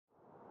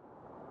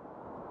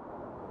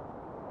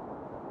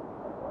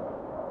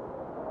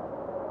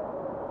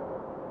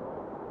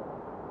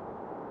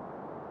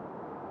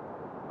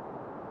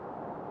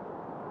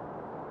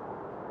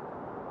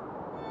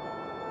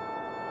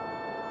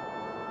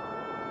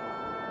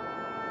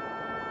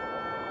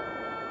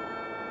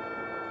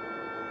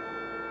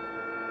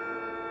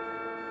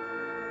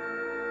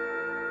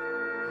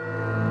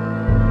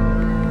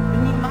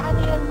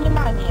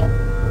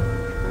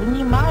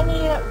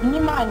Внимание,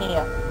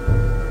 внимание!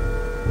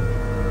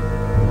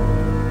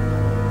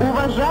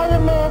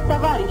 Уважаемые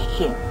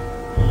товарищи,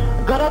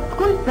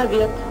 городской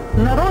совет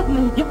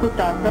народных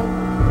депутатов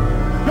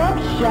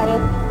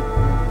сообщает,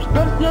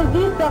 что в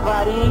связи с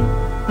аварией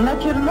на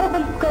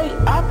Чернобыльской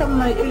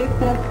атомной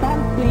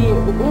электростанции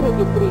в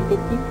городе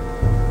Припяти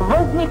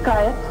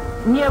возникает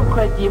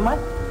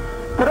необходимость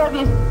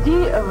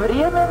провести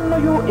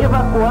временную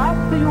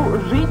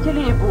эвакуацию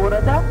жителей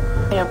города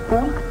в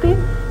пункты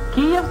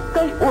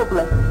Киевской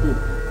области.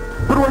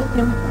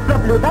 Просим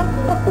соблюдать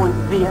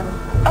спокойствие,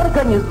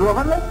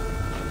 организованность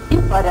и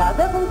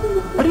порядок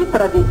при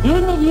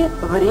проведении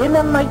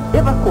временной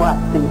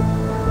эвакуации.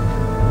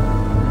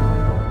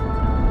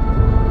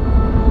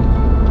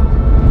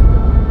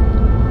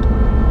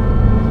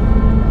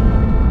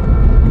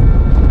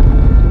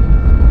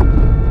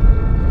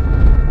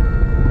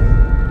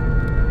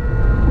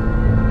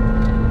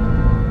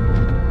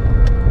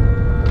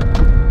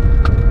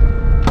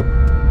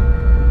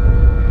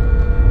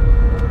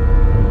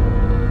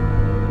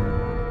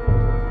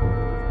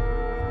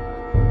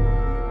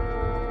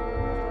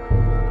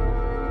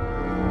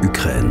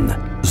 Ukraine,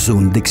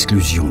 zone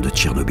d'exclusion de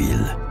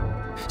Tchernobyl.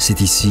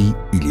 C'est ici,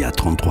 il y a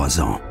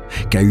 33 ans,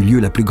 qu'a eu lieu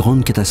la plus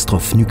grande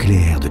catastrophe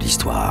nucléaire de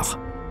l'histoire.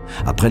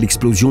 Après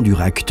l'explosion du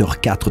réacteur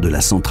 4 de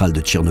la centrale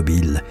de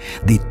Tchernobyl,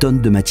 des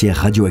tonnes de matière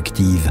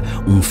radioactive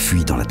ont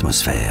fui dans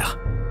l'atmosphère.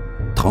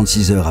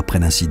 36 heures après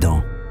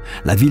l'incident,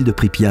 la ville de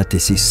Prypiat et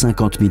ses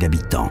 50 000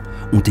 habitants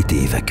ont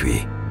été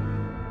évacués.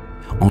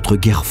 Entre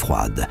guerre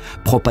froide,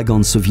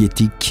 propagande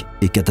soviétique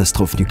et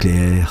catastrophe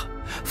nucléaire,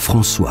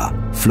 François,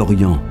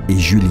 Florian et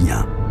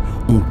Julien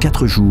ont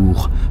 4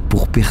 jours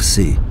pour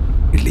percer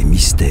les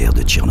mystères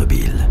de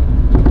Tchernobyl.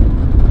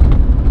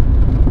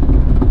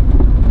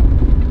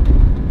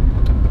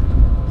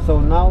 So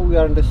now we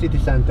are in the city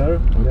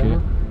center. Okay. Yeah.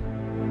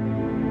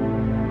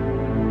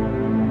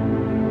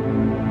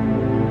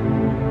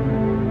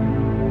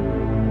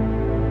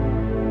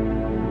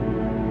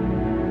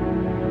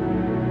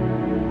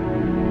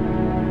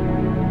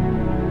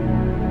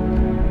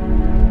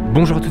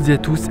 Bonjour à toutes et à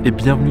tous et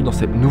bienvenue dans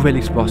cette nouvelle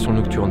exploration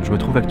nocturne. Je me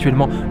trouve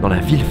actuellement dans la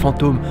ville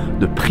fantôme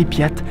de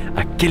Prypiat,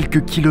 à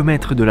quelques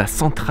kilomètres de la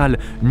centrale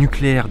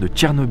nucléaire de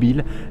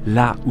Tchernobyl,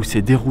 là où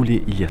s'est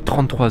déroulée il y a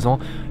 33 ans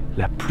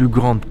la plus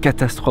grande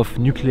catastrophe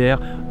nucléaire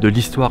de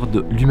l'histoire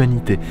de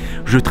l'humanité.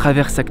 Je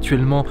traverse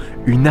actuellement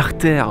une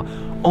artère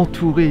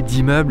entourée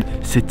d'immeubles.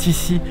 C'est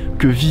ici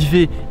que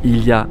vivaient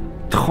il y a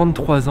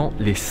 33 ans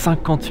les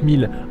 50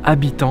 000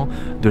 habitants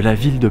de la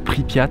ville de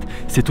Prypiat.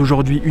 C'est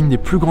aujourd'hui une des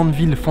plus grandes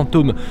villes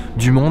fantômes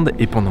du monde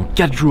et pendant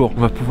 4 jours,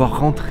 on va pouvoir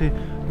rentrer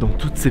dans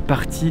toutes ces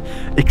parties,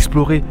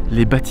 explorer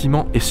les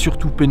bâtiments et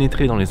surtout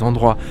pénétrer dans les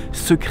endroits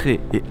secrets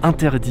et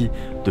interdits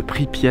de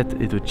Prypiat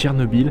et de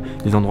Tchernobyl,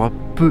 des endroits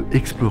peu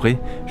explorés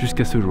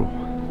jusqu'à ce jour.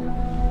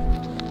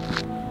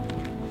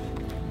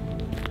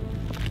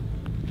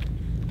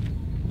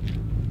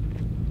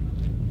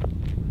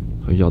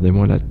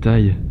 Regardez-moi la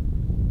taille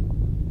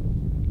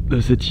de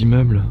cet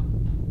immeuble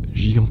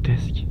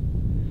gigantesque.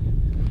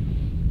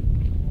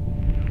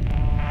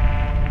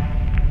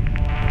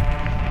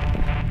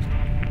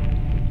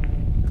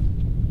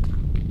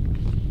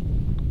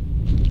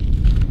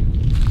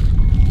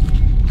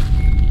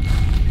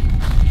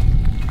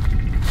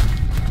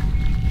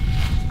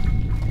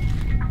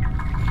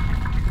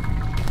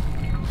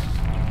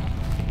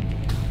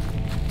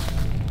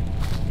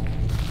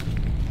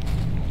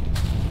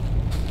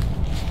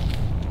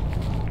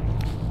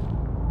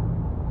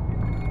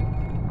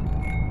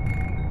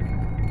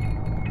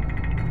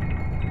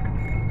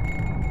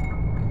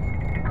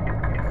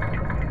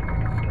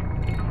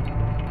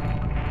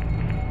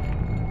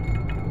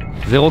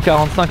 «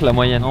 0,45 la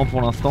moyenne.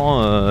 Pour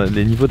l'instant,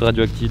 les niveaux de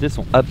radioactivité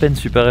sont à peine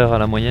supérieurs à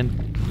la moyenne,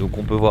 donc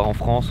on peut voir en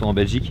France ou en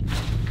Belgique.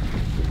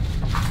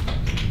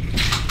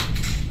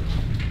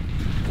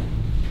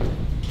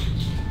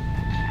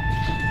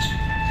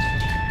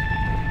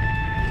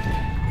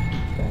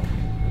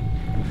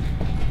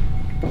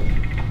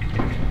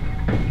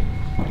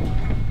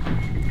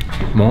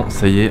 Bon,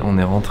 ça y est, on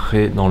est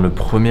rentré dans le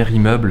premier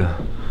immeuble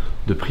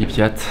de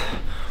Prypiat.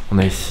 On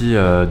a ici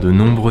de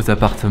nombreux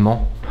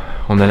appartements.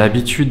 On a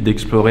l'habitude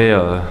d'explorer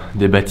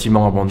des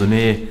bâtiments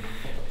abandonnés,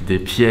 des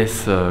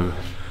pièces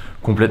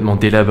complètement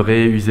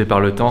délabrées, usées par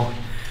le temps.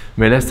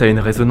 Mais là, ça a une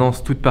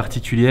résonance toute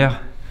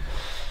particulière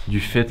du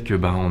fait que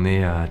on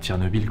est à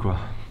Tchernobyl, quoi.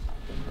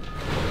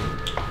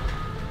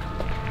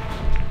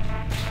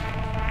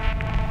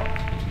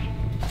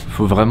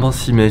 Faut vraiment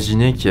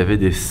s'imaginer qu'il y avait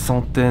des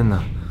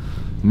centaines,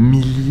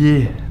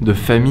 milliers de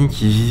familles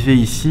qui vivaient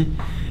ici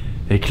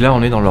et que là,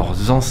 on est dans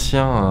leurs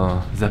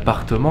anciens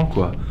appartements,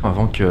 quoi,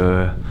 avant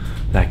que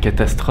la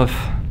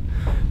catastrophe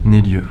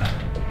n'ait lieu.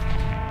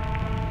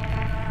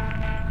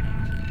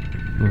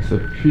 Donc ça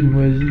pue de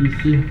moisi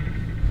ici.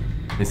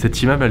 Et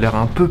cet immeuble a l'air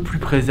un peu plus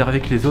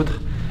préservé que les autres.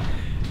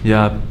 Il y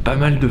a pas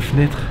mal de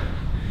fenêtres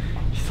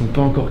qui sont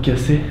pas encore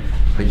cassées.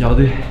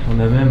 Regardez, on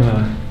a même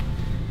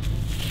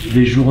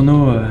des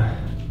journaux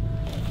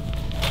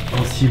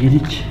en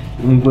cyrillique.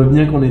 On voit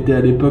bien qu'on était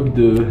à l'époque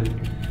de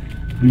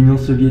l'Union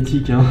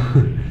soviétique, hein.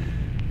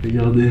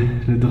 Regardez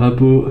le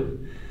drapeau,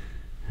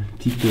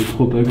 petite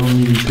propagande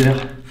militaire.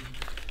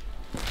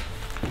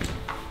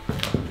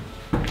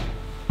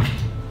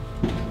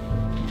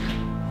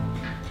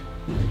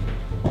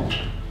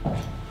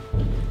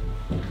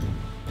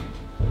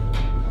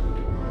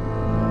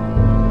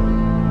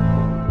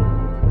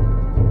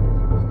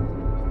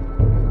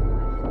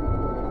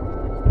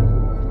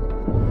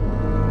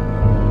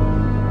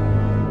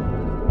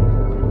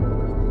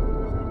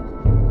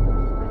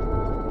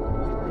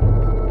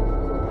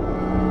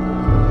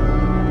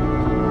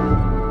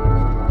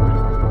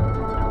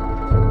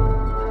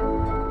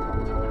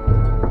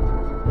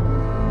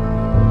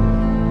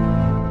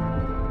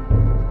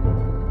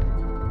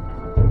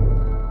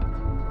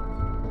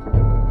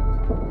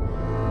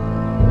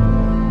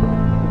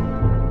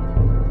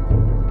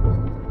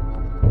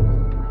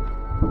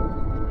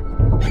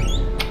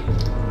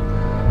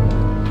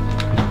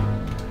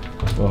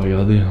 Oh,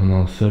 regardez, on a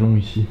un salon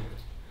ici.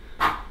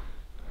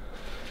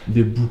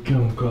 Des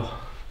bouquins encore.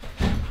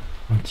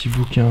 Un petit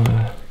bouquin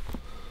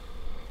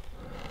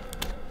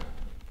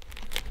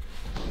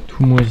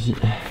tout moisi.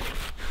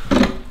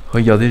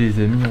 Regardez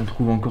les amis, on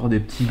trouve encore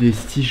des petits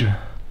vestiges.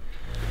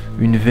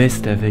 Une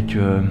veste avec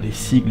les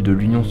sigles de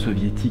l'Union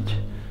soviétique.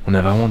 On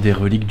a vraiment des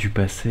reliques du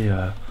passé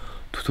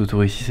tout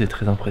autour ici, c'est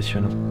très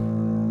impressionnant.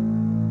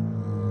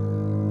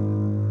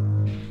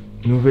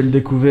 Nouvelle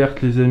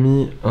découverte les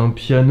amis, un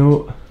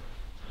piano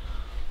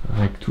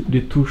avec toutes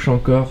les touches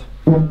encore.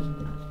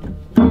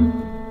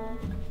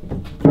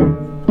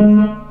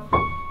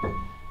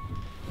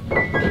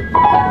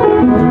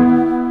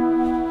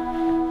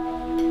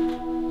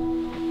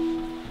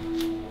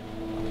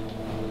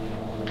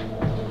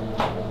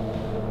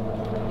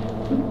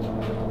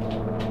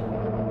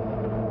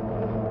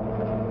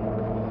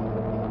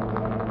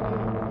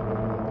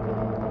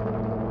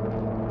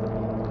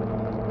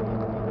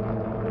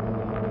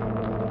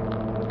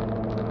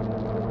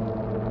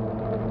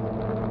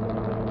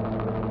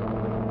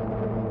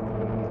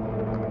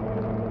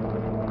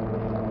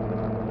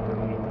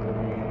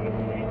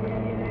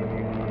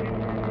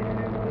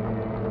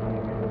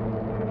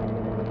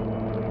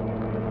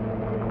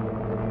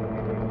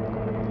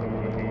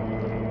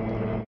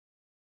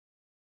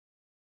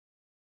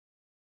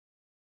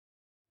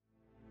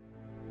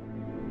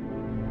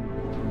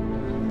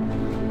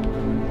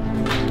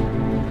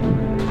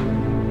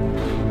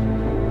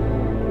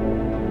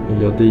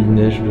 Regardez, il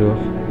neige dehors.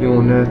 Et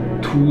on a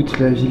toute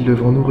la ville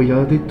devant nous.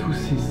 Regardez tous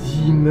ces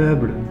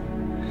immeubles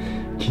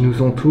qui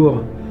nous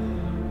entourent.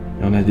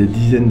 Et on a des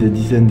dizaines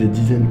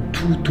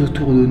tout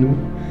autour de nous.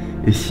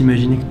 Et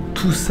s'imaginer que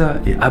tout ça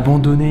est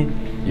abandonné,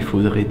 il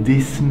faudrait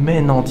des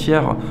semaines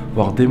entières,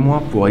 voire des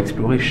mois pour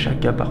explorer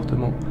chaque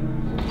appartement.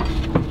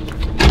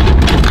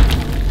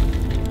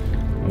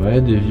 Ouais,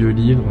 des vieux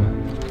livres.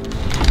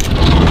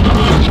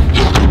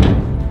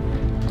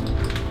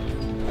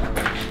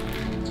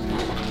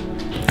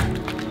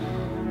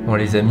 Bon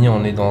les amis,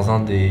 on est dans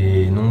un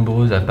des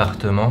nombreux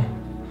appartements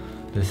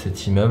de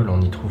cet immeuble, on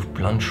y trouve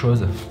plein de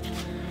choses.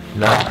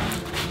 Là,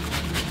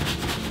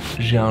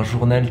 j'ai un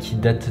journal qui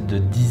date de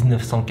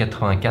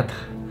 1984,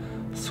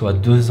 soit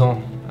 2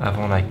 ans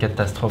avant la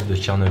catastrophe de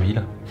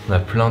Tchernobyl. On a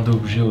plein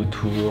d'objets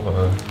autour,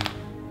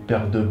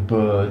 paires de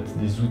bottes,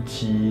 des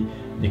outils,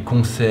 des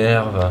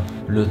conserves.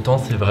 Le temps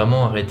s'est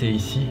vraiment arrêté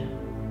ici.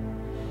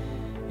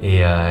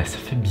 Et ça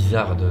fait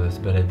bizarre de se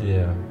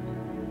balader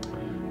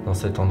dans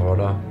cet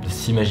endroit-là, de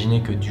s'imaginer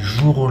que du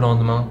jour au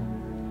lendemain,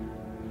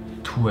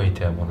 tout a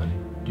été abandonné.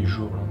 Du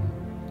jour au lendemain.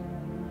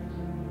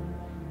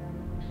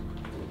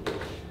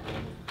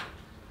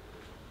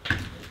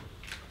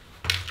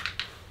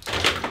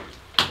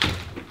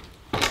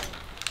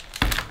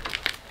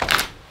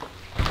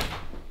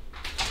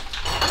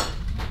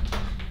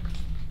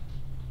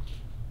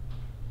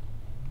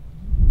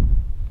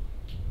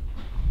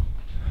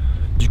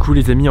 Du coup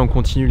les amis, on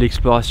continue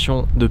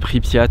l'exploration de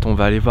Prypiat, on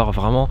va aller voir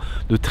vraiment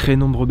de très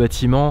nombreux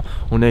bâtiments.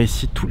 On a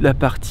ici toute la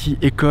partie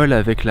école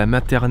avec la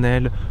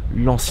maternelle,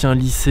 l'ancien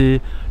lycée,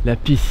 la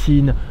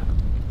piscine.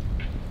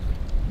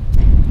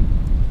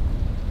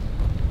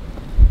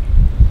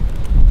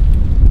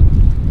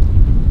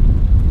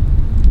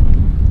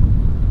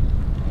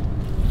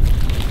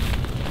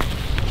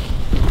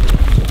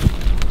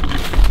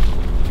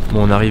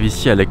 Bon, on arrive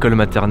ici à l'école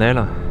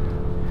maternelle.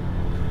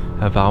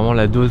 Apparemment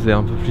la dose est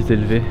un peu plus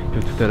élevée que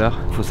tout à l'heure.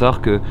 Il faut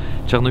savoir que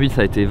Tchernobyl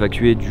ça a été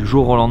évacué du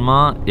jour au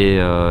lendemain et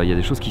il y a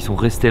des choses qui sont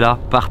restées là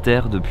par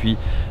terre depuis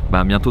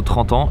bientôt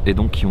 30 ans et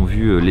donc qui ont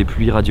vu les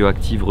pluies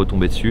radioactives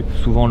retomber dessus.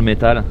 Souvent le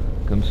métal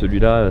comme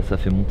celui-là ça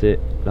fait monter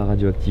la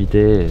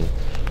radioactivité. Et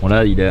bon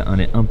là il est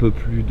un peu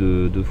plus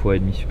de 2,5 fois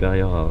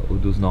supérieur aux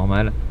doses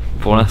normales.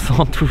 Pour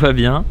l'instant tout va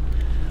bien.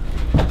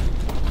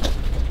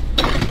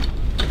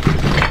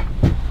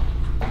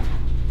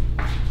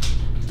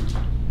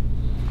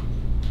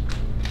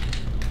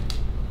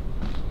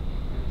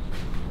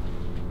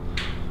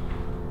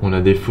 On a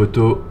des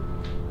photos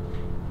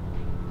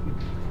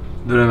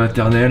de la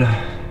maternelle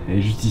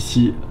et juste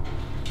ici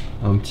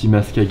un petit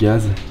masque à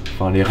gaz,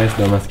 enfin les restes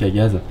d'un masque à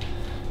gaz.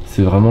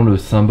 C'est vraiment le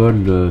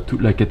symbole de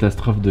toute la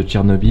catastrophe de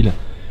Tchernobyl.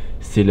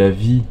 C'est la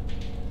vie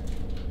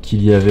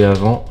qu'il y avait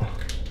avant,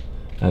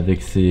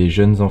 avec ces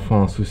jeunes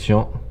enfants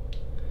insouciants,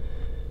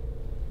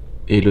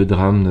 et le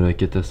drame de la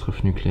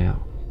catastrophe nucléaire.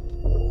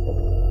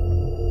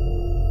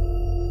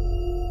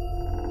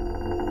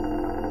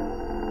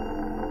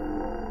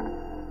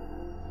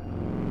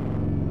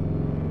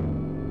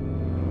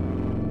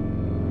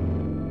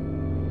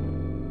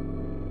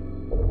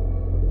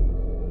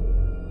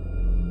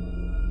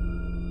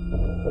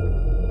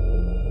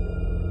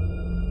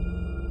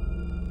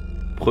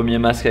 Premier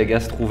masque à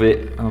gaz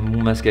trouvé, un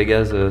bon masque à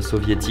gaz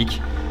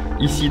soviétique,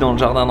 ici dans le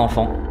jardin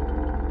d'enfants.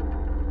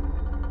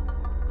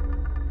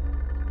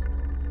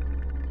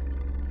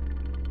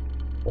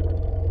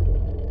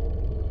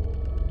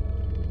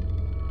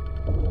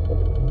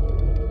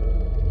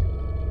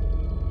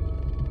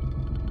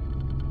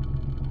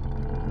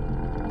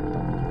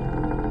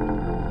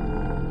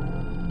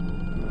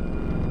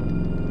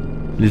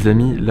 Les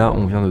amis, là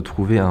on vient de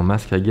trouver un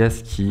masque à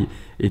gaz qui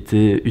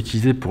était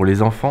utilisé pour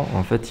les enfants.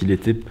 En fait, il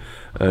était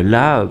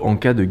là en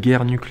cas de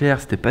guerre nucléaire.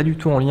 C'était pas du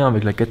tout en lien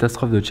avec la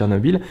catastrophe de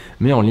Tchernobyl,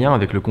 mais en lien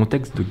avec le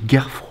contexte de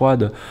guerre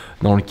froide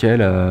dans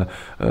lequel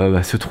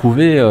se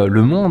trouvait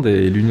le monde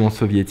et l'Union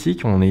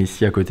soviétique. On est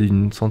ici à côté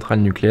d'une centrale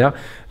nucléaire,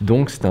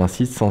 donc c'était un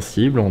site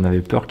sensible. On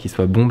avait peur qu'il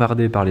soit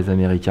bombardé par les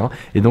Américains,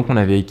 et donc on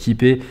avait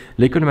équipé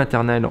l'école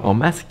maternelle en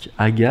masque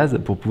à gaz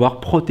pour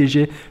pouvoir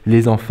protéger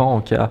les enfants en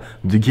cas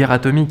de guerre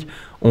atomique.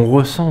 On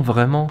ressent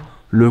vraiment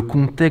le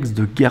contexte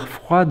de guerre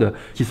froide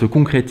qui se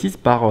concrétise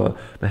par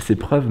ces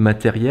preuves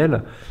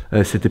matérielles.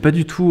 C'était pas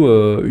du tout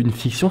une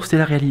fiction, c'était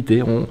la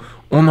réalité.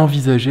 On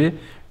envisageait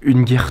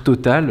une guerre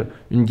totale,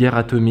 une guerre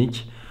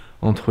atomique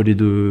entre les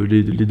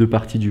deux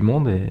parties du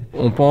monde. Et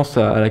on pense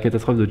à la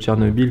catastrophe de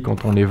Tchernobyl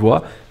quand on les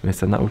voit, mais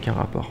ça n'a aucun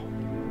rapport.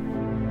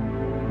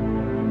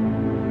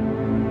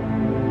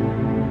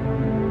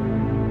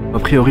 A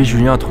priori,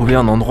 Julien a trouvé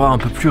un endroit un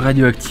peu plus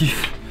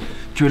radioactif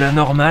que la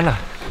normale.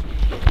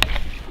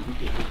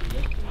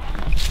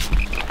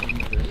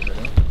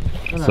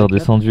 C'est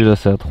redescendu, là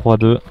c'est à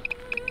 3,2.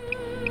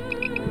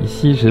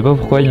 Ici, je sais pas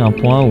pourquoi, il y a un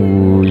point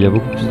où il y a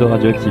beaucoup plus de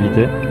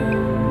radioactivité.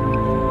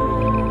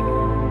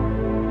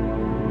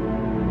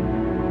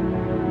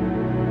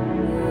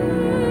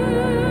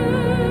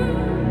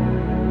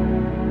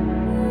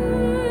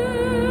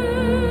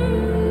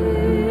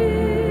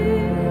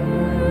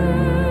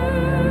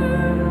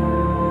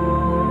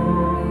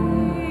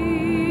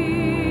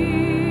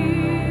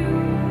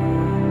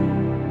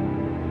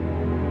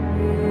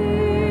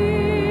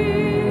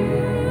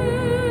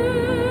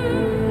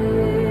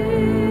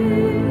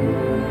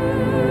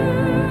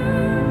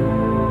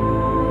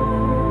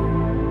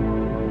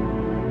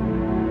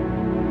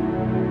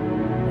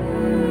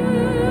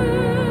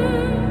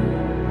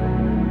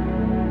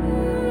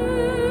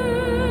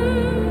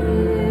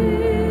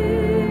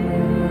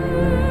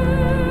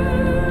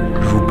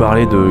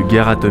 Parler de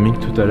guerre atomique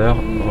tout à l'heure.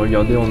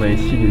 Regardez, on a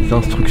ici les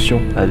instructions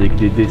avec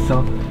des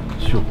dessins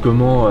sur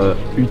comment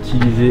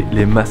utiliser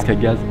les masques à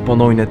gaz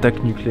pendant une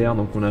attaque nucléaire.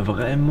 Donc on a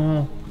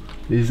vraiment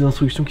les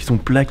instructions qui sont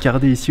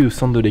placardées ici au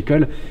centre de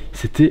l'école.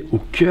 C'était au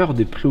cœur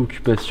des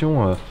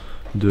préoccupations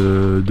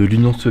de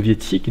l'Union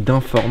soviétique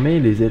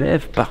d'informer les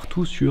élèves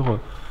partout sur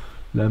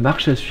la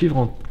marche à suivre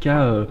en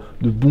cas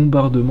de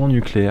bombardement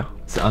nucléaire.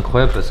 C'est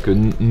incroyable parce que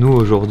nous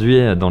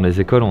aujourd'hui dans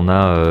les écoles on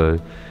a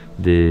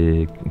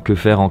que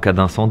faire en cas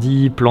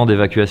d'incendie, plan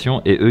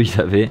d'évacuation, et eux ils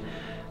savaient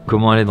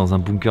comment aller dans un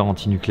bunker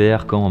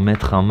antinucléaire, comment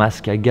mettre un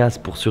masque à gaz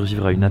pour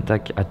survivre à une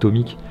attaque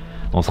atomique.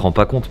 On se rend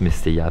pas compte, mais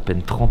c'était il y a à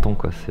peine 30 ans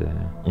quoi.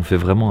 On fait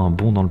vraiment un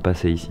bond dans le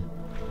passé ici.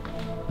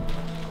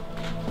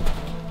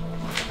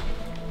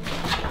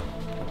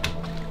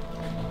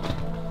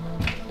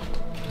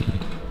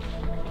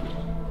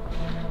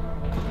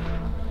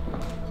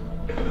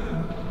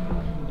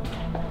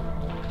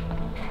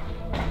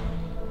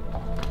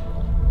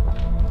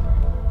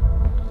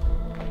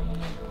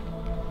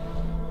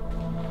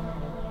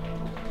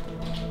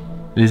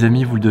 Les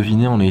amis, vous le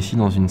devinez, on est ici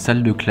dans une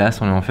salle de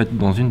classe. On est en fait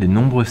dans une des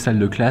nombreuses salles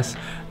de classe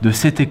de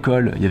cette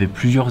école. Il y avait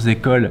plusieurs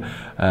écoles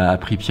à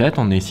Prypiat.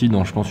 On est ici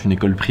dans, je pense, une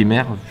école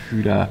primaire.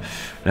 Vu la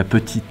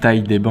petite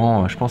taille des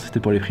bancs, je pense que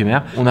c'était pour les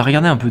primaires. On a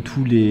regardé un peu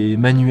tous les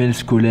manuels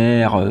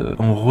scolaires.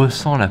 On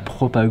ressent la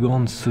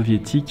propagande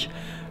soviétique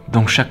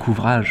dans chaque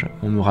ouvrage.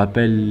 On nous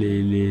rappelle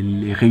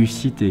les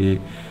réussites et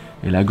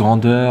la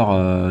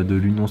grandeur de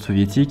l'Union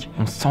soviétique.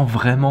 On sent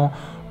vraiment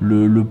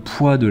le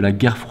poids de la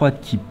guerre froide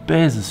qui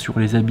pèse sur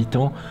les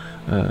habitants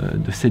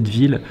de cette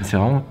ville. C'est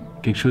vraiment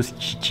quelque chose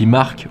qui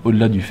marque,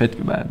 au-delà du fait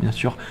que, bien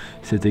sûr,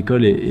 cette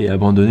école est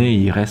abandonnée et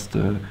il reste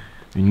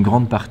une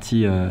grande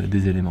partie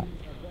des éléments.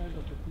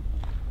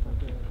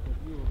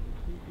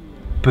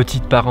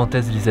 Petite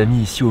parenthèse les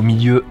amis, ici au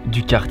milieu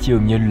du quartier, au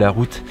milieu de la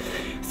route.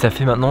 Ça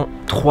fait maintenant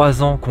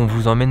 3 ans qu'on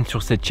vous emmène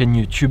sur cette chaîne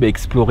YouTube à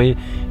explorer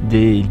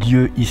des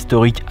lieux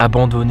historiques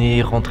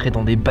abandonnés, rentrer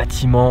dans des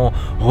bâtiments,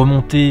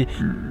 remonter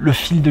le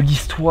fil de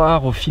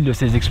l'histoire au fil de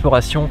ces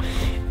explorations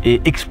et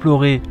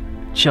explorer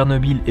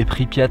Tchernobyl et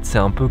Prypiat, c'est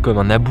un peu comme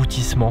un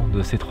aboutissement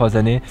de ces 3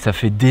 années. Ça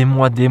fait des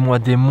mois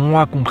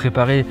qu'on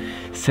préparait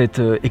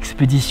cette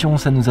expédition.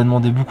 Ça nous a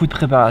demandé beaucoup de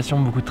préparation,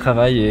 beaucoup de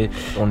travail et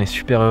on est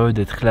super heureux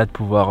d'être là, de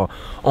pouvoir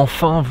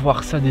enfin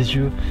voir ça des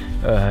yeux.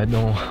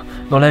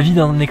 Dans la vie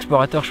d'un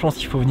explorateur, je pense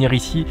qu'il faut venir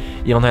ici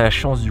et on a la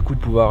chance du coup de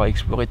pouvoir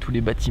explorer tous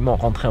les bâtiments,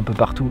 rentrer un peu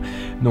partout.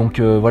 Donc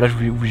voilà, je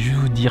voulais juste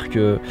vous dire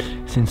que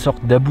c'est une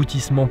sorte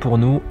d'aboutissement pour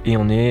nous et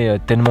on est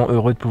tellement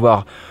heureux de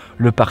pouvoir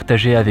le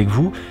partager avec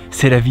vous.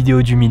 C'est la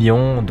vidéo du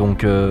million,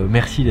 donc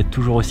merci d'être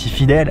toujours aussi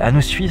fidèle, à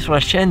nous suivre sur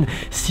la chaîne.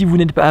 Si vous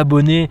n'êtes pas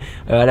abonné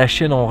à la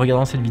chaîne en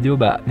regardant cette vidéo,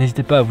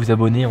 n'hésitez pas à vous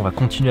abonner. On va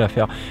continuer à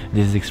faire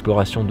des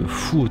explorations de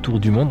fous autour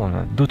du monde, on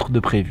a d'autres de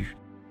prévues.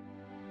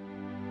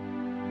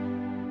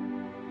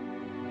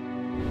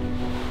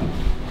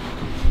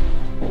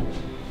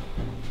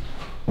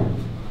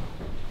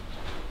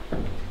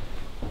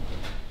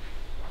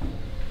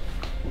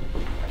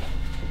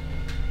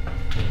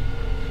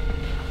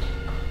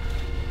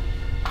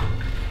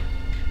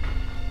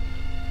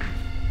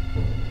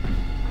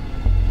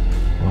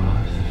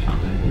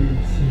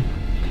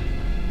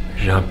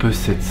 J'ai un peu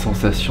cette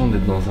sensation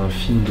d'être dans un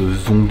film de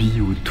zombies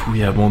où tout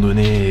est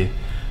abandonné et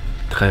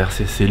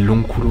traverser ces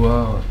longs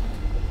couloirs,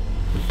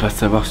 ne pas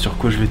savoir sur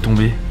quoi je vais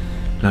tomber.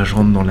 Là je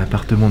rentre dans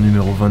l'appartement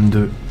numéro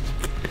 22.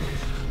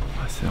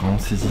 C'est vraiment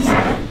saisissant.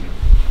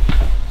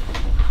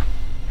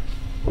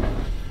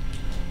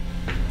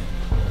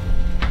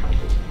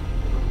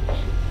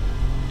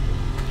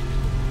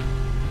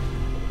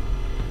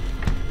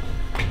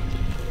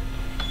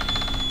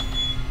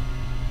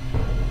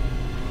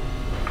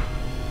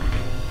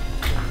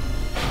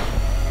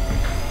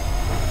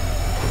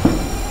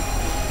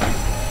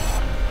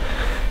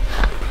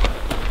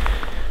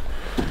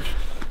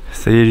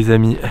 Ça y est les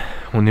amis,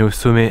 on est au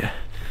sommet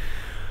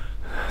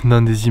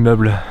d'un des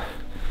immeubles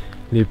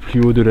les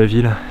plus hauts de la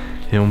ville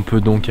et on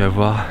peut donc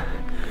avoir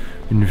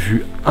une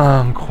vue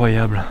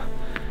incroyable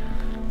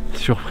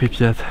sur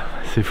Prypiat.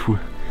 C'est fou,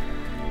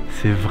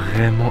 c'est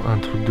vraiment un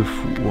truc de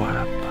fou. Oh la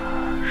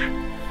vache,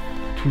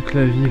 toute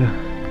la ville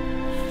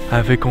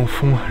avec en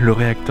fond le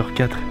réacteur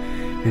 4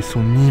 et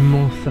son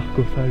immense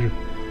sarcophage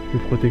de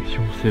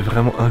protection, c'est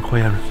vraiment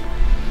incroyable.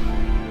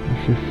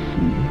 C'est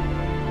fou.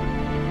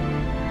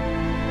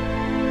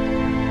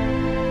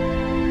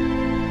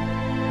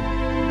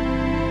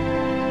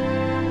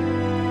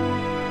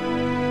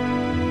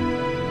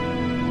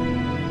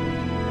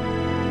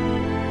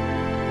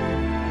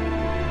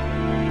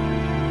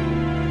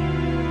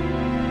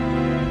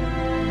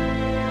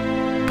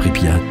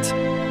 Prypiat,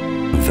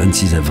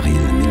 26 avril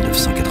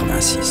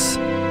 1986.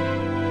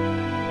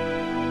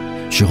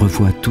 Je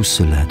revois tout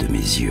cela de mes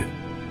yeux.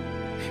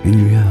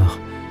 Une lueur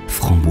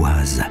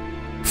framboise,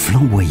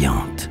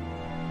 flamboyante.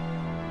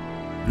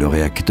 Le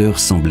réacteur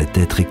semblait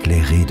être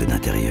éclairé de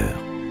l'intérieur.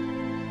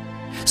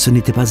 Ce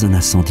n'était pas un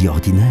incendie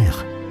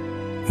ordinaire,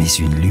 mais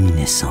une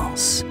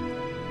luminescence.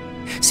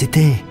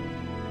 C'était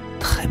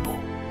très beau.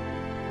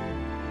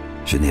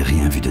 Je n'ai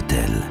rien vu de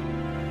tel,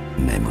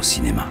 même au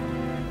cinéma.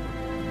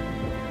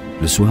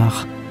 Le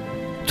soir,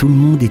 tout le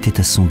monde était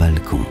à son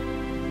balcon.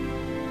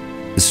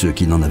 Ceux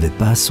qui n'en avaient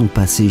pas sont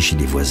passés chez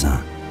les voisins.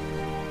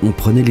 On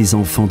prenait les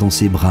enfants dans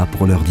ses bras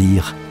pour leur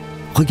dire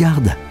 «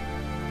 Regarde,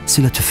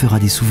 cela te fera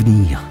des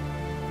souvenirs. »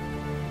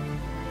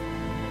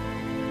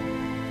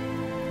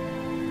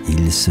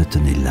 Ils se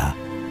tenaient là,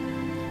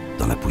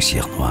 dans la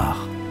poussière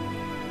noire.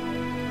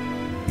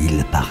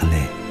 Ils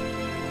parlaient,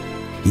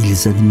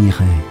 ils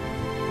admiraient,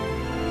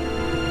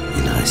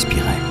 ils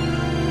respiraient.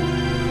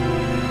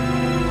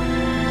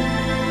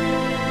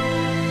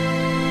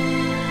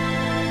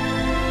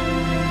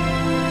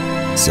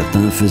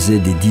 Certains faisaient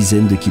des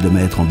dizaines de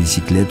kilomètres en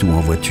bicyclette ou en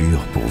voiture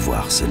pour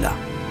voir cela.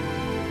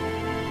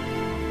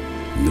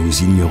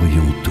 Nous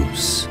ignorions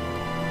tous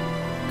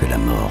que la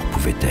mort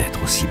pouvait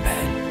être aussi belle.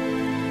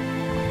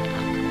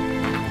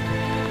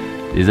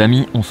 Les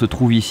amis, on se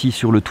trouve ici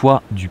sur le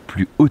toit du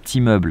plus haut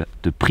immeuble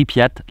de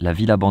Prypiat, la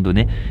ville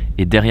abandonnée,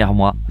 et derrière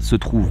moi se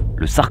trouve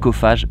le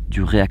sarcophage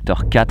du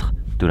réacteur 4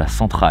 de la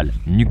centrale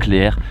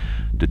nucléaire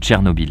de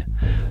Tchernobyl.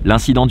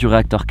 L'incident du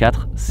réacteur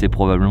 4, c'est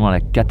probablement la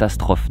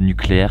catastrophe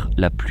nucléaire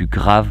la plus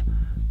grave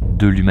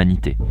de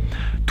l'humanité.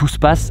 Tout se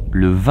passe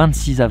le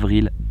 26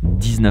 avril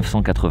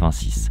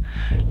 1986.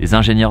 Les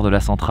ingénieurs de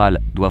la centrale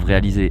doivent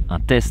réaliser un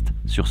test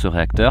sur ce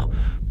réacteur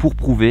pour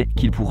prouver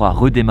qu'il pourra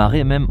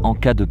redémarrer même en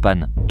cas de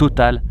panne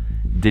totale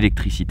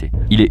d'électricité.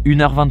 Il est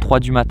 1h23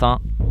 du matin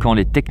quand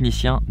les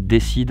techniciens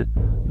décident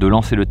de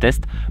lancer le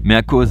test, mais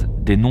à cause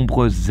des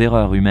nombreuses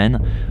erreurs humaines,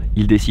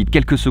 ils décident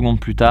quelques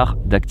secondes plus tard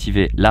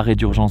d'activer l'arrêt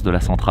d'urgence de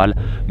la centrale,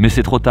 mais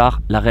c'est trop tard,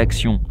 la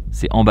réaction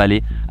s'est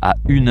emballée. À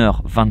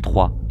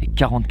 1h23 et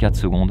 44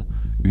 secondes,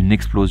 une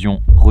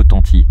explosion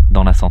retentit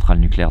dans la centrale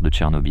nucléaire de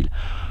Tchernobyl.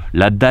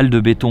 La dalle de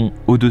béton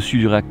au-dessus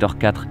du réacteur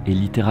 4 est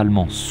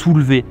littéralement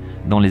soulevée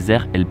dans les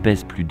airs, elle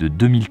pèse plus de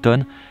 2000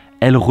 tonnes,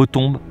 elle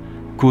retombe,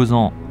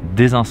 causant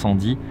des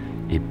incendies,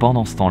 et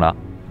pendant ce temps-là,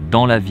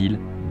 dans la ville,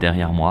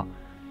 derrière moi,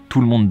 tout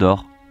le monde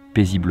dort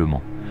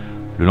paisiblement.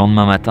 Le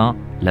lendemain matin,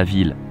 la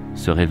ville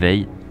se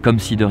réveille comme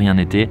si de rien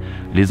n'était.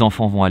 Les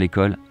enfants vont à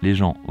l'école, les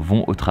gens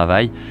vont au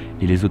travail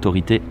et les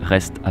autorités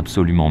restent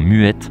absolument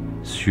muettes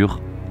sur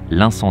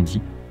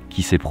l'incendie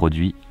qui s'est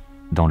produit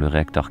dans le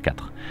réacteur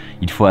 4.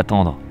 Il faut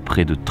attendre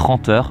près de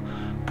 30 heures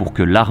pour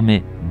que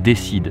l'armée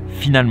décide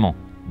finalement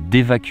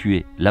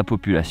d'évacuer la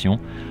population,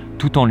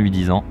 tout en lui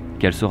disant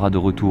qu'elle sera de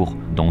retour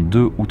dans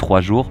 2 ou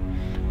 3 jours,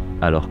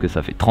 alors que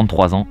ça fait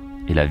 33 ans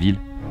et la ville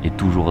est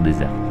toujours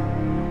déserte.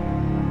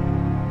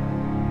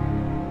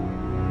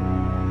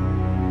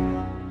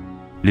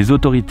 Les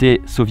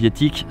autorités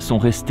soviétiques sont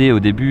restées au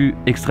début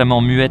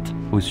extrêmement muettes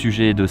au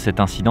sujet de cet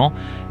incident,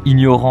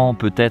 ignorant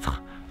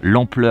peut-être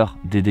l'ampleur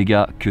des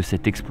dégâts que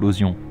cette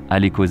explosion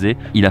allait causer.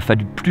 Il a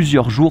fallu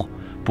plusieurs jours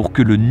pour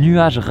que le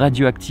nuage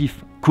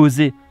radioactif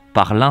causé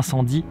par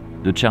l'incendie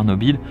de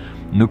Tchernobyl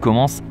ne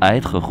commence à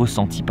être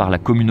ressenti par la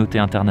communauté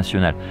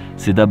internationale.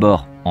 C'est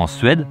d'abord en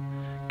Suède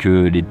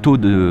que les taux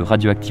de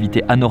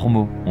radioactivité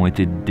anormaux ont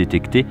été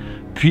détectés,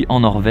 puis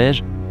en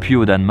Norvège, puis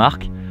au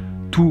Danemark.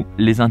 Tous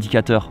les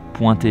indicateurs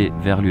pointaient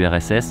vers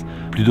l'URSS.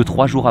 Plus de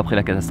 3 jours après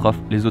la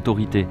catastrophe, les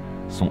autorités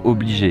sont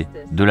obligées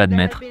de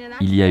l'admettre.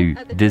 Il y a eu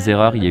des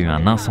erreurs, il y a eu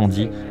un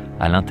incendie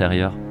à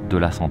l'intérieur de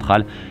la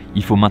centrale.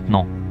 Il faut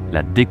maintenant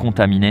la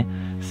décontaminer,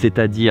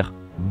 c'est-à-dire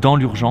dans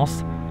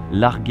l'urgence,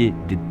 larguer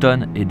des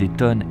tonnes et des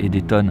tonnes et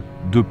des tonnes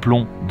de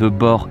plomb, de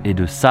bore et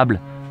de sable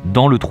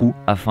dans le trou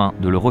afin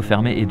de le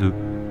refermer et de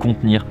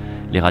contenir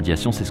les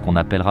radiations. C'est ce qu'on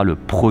appellera le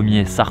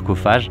premier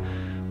sarcophage.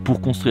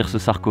 Pour construire ce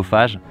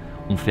sarcophage,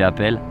 on fait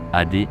appel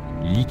à des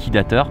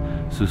liquidateurs.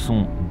 Ce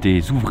sont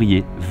des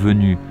ouvriers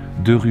venus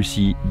de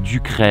Russie,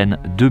 d'Ukraine,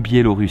 de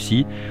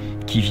Biélorussie,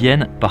 qui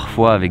viennent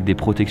parfois avec des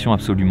protections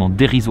absolument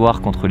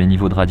dérisoires contre les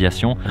niveaux de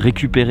radiation,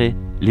 récupérer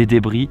les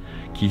débris,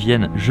 qui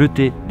viennent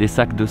jeter des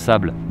sacs de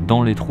sable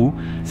dans les trous.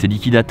 Ces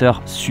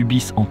liquidateurs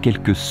subissent en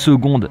quelques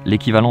secondes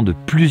l'équivalent de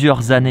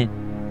plusieurs années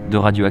de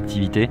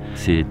radioactivité.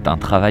 C'est un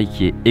travail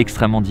qui est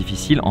extrêmement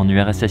difficile. En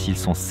URSS, ils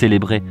sont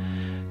célébrés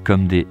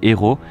comme des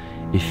héros.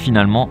 Et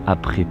finalement,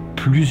 après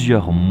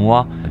plusieurs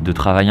mois de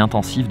travail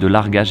intensif, de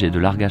largage et de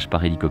largage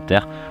par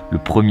hélicoptère, le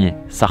premier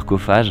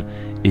sarcophage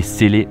est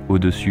scellé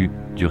au-dessus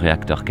du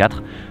réacteur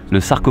 4. Le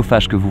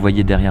sarcophage que vous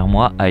voyez derrière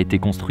moi a été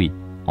construit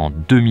en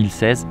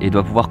 2016 et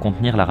doit pouvoir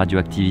contenir la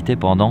radioactivité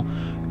pendant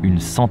une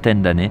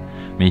centaine d'années.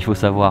 Mais il faut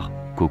savoir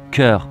qu'au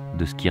cœur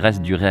de ce qui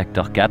reste du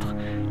réacteur 4,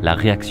 la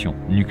réaction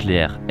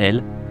nucléaire,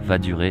 elle, va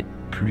durer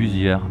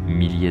plusieurs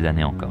milliers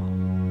d'années encore.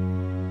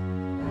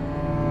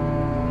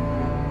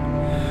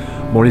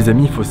 Bon les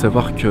amis, il faut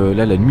savoir que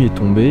là la nuit est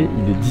tombée,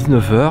 il est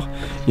 19 h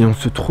et on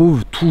se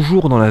trouve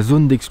toujours dans la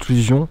zone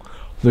d'exclusion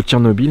de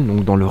Tchernobyl,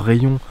 donc dans le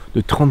rayon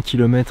de 30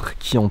 km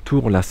qui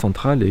entoure la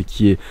centrale et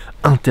qui est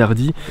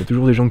interdit. Il y a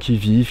toujours des gens qui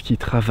vivent, qui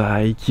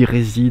travaillent, qui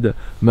résident,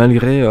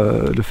 malgré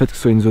le fait que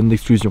ce soit une zone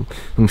d'exclusion.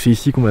 Donc c'est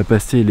ici qu'on va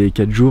passer les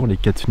 4 jours, les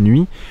 4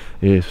 nuits,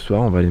 et ce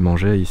soir on va aller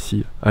manger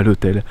ici à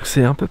l'hôtel.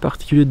 C'est un peu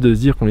particulier de se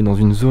dire qu'on est dans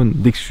une zone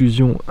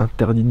d'exclusion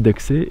interdite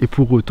d'accès, et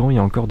pour autant il y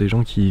a encore des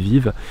gens qui y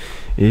vivent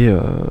et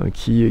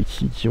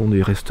qui ont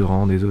des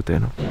restaurants, des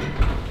hôtels.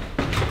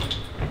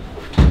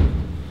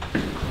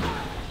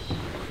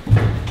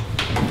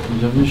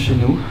 Bienvenue chez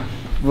nous.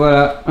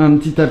 Voilà un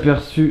petit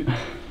aperçu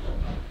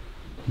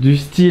du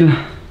style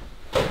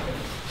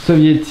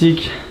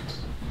soviétique.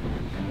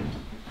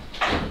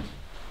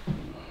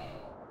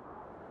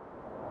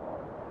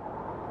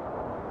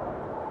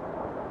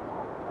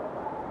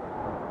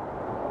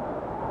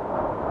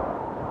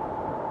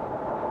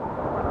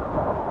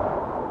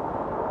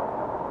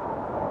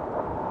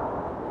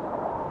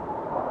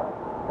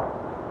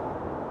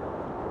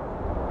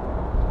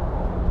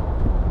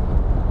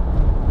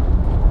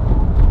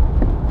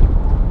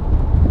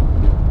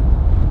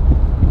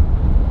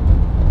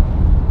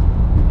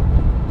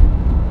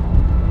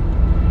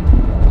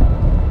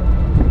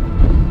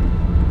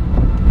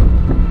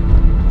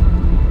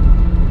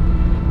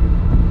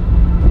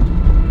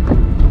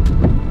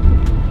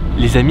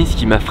 Les amis, ce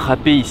qui m'a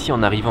frappé ici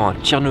en arrivant à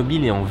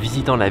Tchernobyl et en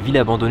visitant la ville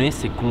abandonnée,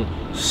 c'est qu'on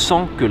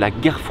sent que la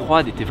guerre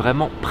froide était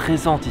vraiment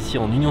présente ici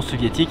en Union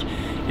soviétique,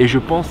 et je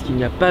pense qu'il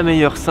n'y a pas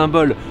meilleur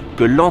symbole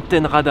que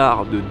l'antenne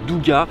radar de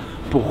Douga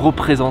pour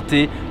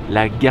représenter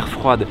la guerre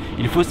froide.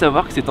 Il faut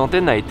savoir que cette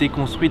antenne a été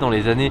construite dans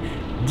les années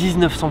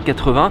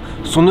 1980.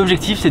 Son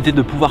objectif, c'était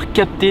de pouvoir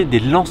capter des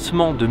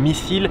lancements de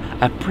missiles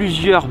à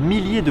plusieurs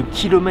milliers de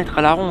kilomètres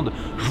à la ronde.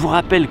 Je vous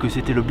rappelle que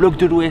c'était le bloc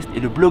de l'Ouest et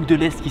le bloc de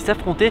l'Est qui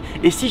s'affrontaient,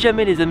 et si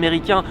jamais les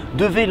Américains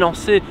devaient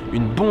lancer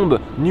une bombe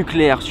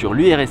nucléaire sur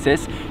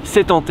l'URSS,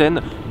 cette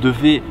antenne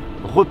devait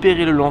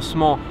repérer le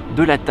lancement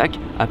de l'attaque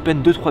à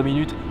peine 2-3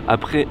 minutes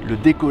après le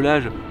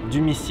décollage du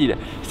missile.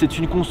 C'est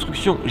une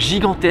construction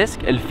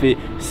gigantesque, elle fait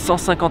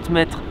 150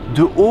 mètres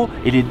de haut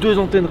et les deux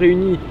antennes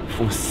réunies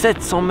font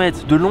 700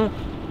 mètres de long.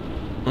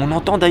 On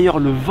entend d'ailleurs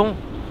le vent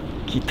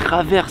qui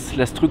traverse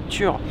la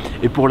structure.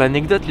 Et pour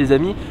l'anecdote les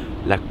amis,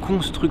 la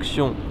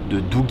construction de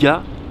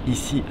Douga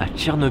ici à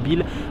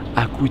Tchernobyl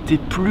a coûté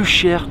plus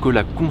cher que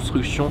la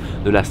construction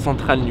de la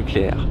centrale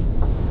nucléaire.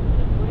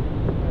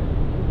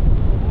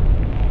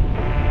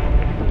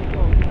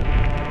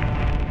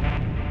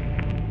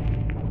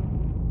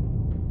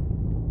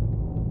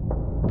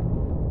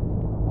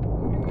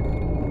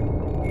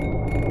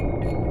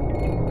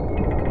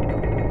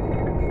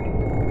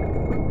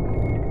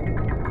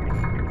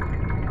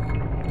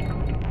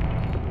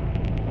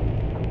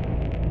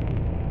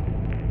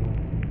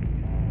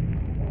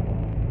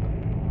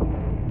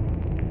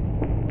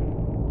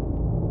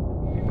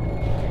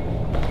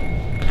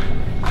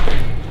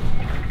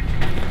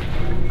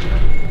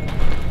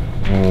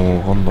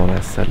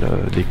 salle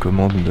des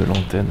commandes de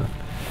l'antenne.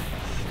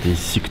 C'était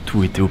ici que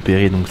tout était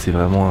opéré, donc c'est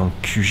vraiment un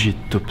QG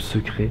top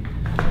secret.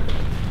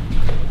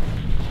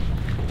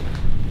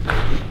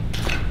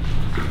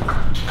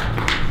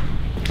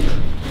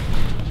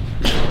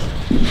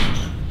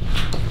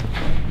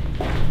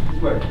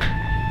 Ouais.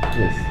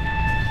 Yes.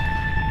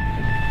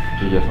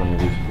 Fais gaffe, il y a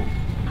des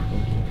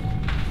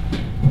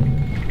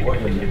trous. Ouais,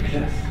 il y a de la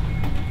glace.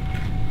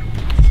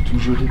 C'est tout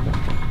gelé là.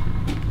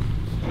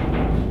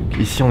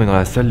 Ici on est dans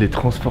la salle des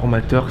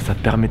transformateurs, ça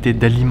permettait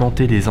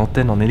d'alimenter les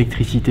antennes en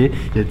électricité.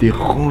 Il y a des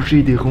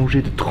rangées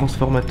de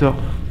transformateurs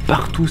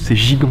partout, c'est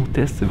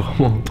gigantesque, c'est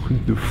vraiment un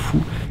truc de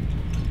fou.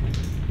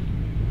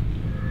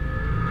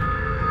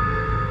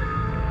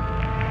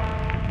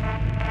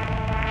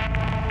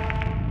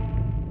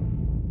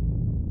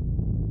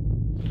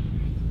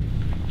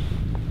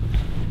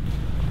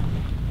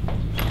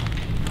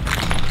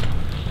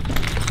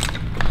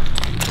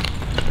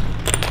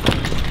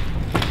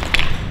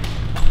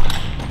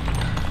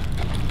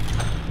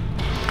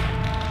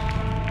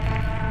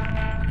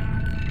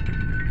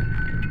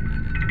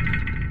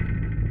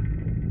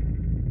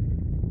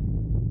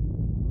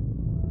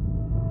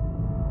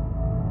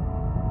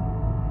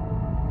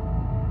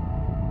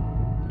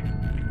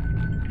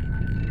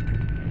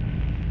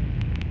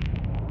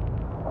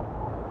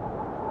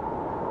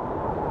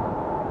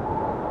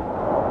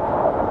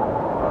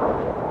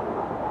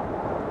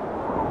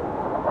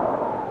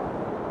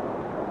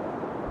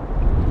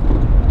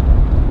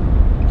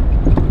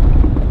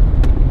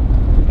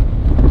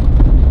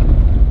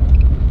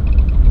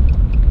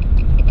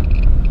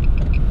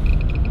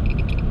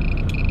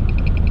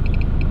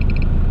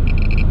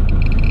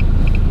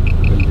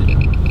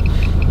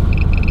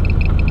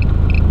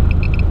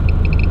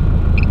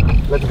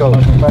 Let's go.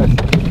 First.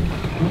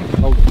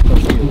 Oh, so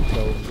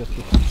just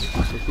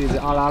you see the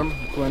alarm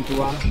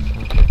 21.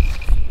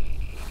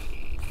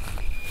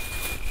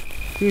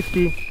 50.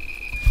 You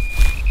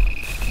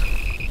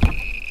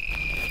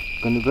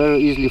can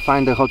very easily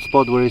find a hot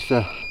spot where is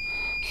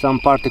some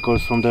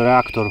particles from the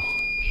reactor.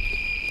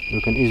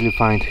 You can easily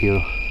find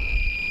here.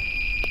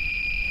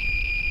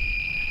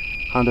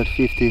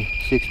 150,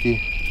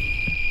 60,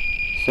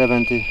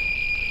 70,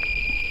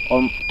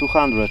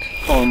 200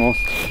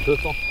 almost.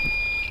 200.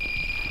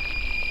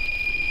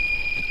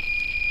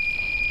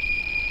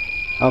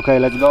 Ok,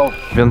 let's go.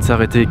 On vient de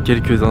s'arrêter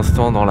quelques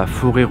instants dans la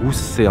forêt rousse,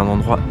 c'est un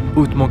endroit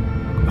hautement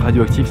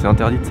radioactif, c'est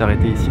interdit de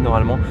s'arrêter ici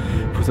normalement.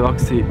 Il faut savoir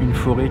que c'est une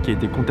forêt qui a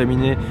été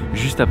contaminée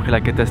juste après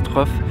la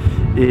catastrophe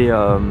et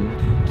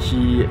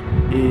qui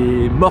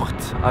est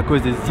morte à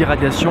cause des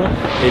irradiations,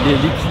 et les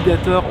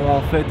liquidateurs ont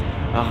en fait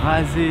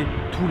rasé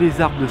tous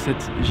les arbres de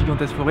cette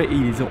gigantesque forêt et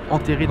ils les ont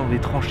enterrés dans des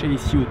tranchées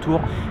ici autour.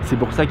 C'est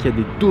pour ça qu'il y a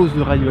des doses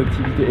de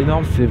radioactivité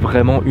énormes. C'est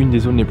vraiment une des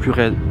zones les plus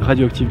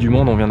radioactives du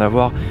monde. On vient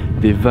d'avoir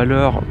des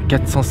valeurs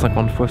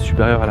 450 fois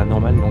supérieures à la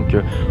normale, donc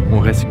on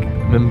reste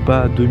même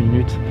pas 2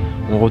 minutes.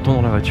 On retourne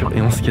dans la voiture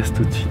et on se casse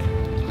tout de suite.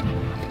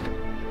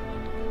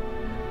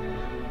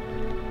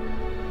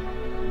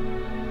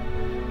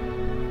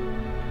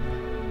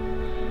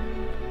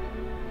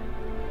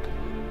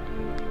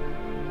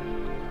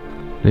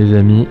 Les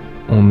amis,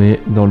 on est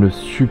dans le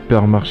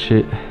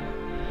supermarché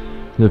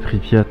de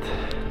Prypiat.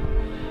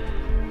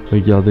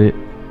 Regardez,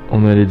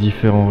 on a les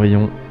différents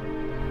rayons.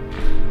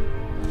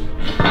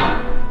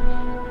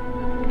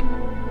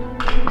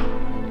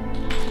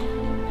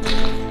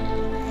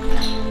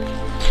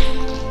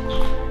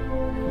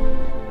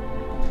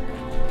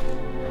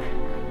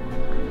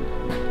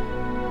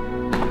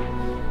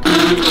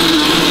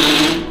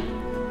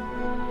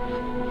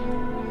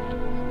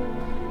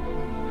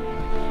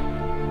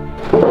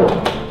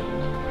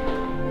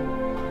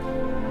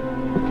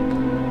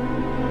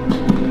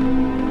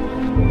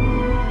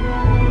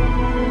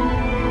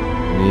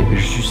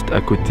 Juste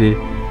à côté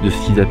de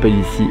ce qu'ils appellent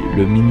ici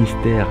le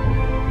ministère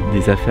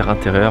des Affaires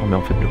intérieures, mais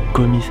en fait le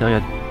commissariat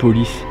de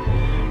police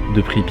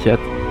de Prypiat.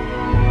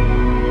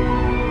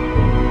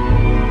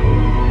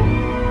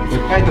 The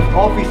kind of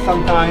office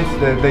sometimes,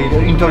 the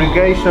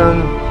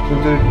interrogation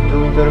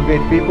to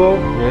interrogate people.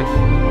 Yes.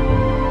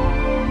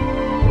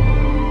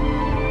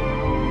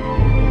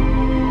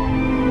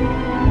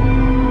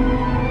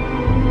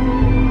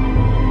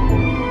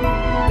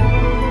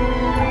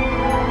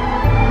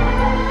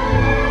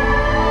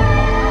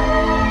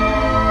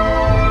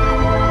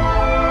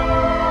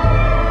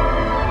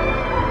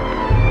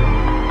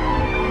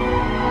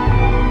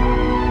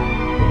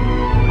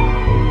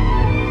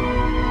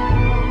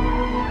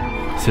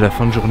 C'est la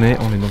fin de journée,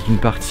 on est dans une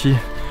partie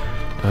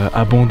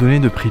abandonnée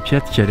de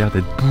Prypiat qui a l'air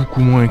d'être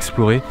beaucoup moins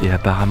explorée, et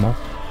apparemment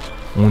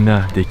on a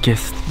des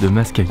caisses de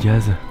masques à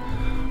gaz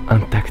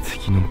intactes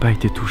qui n'ont pas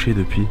été touchées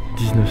depuis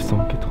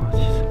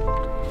 1986.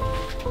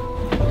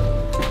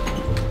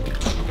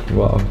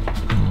 Waouh.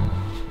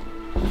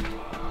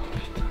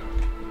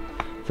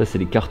 Ça, c'est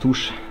les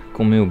cartouches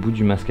qu'on met au bout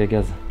du masque à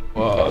gaz.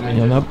 Wow, mais il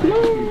y en a plein,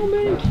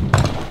 mec.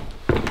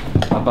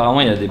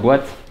 Apparemment, il y a des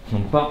boîtes qui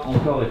n'ont pas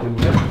encore été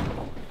ouvertes.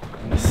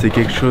 C'est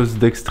quelque chose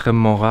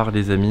d'extrêmement rare,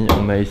 les amis.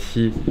 On a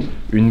ici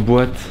une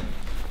boîte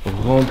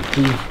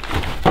remplie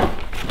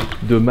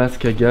de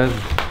masques à gaz,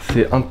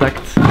 c'est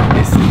intact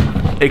et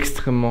c'est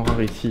extrêmement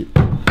rare ici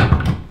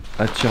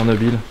à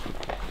Tchernobyl.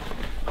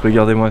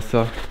 Regardez-moi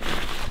ça.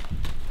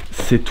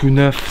 C'est tout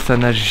neuf, ça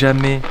n'a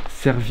jamais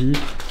servi,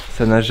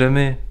 ça n'a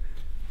jamais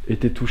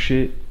été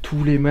touché.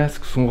 Tous les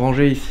masques sont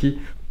rangés ici.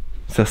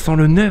 Ça sent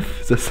le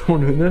neuf,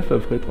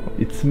 après.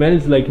 It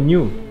smells like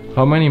new.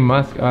 How many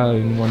masks are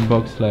in one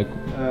box like?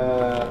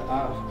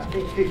 I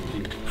think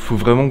 50. Faut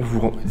vraiment que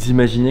vous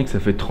imaginiez que ça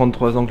fait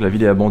 33 ans que la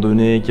ville est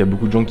abandonnée, qu'il y a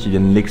beaucoup de gens qui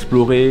viennent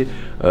l'explorer,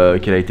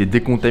 qu'elle a été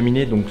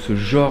décontaminée, donc ce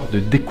genre de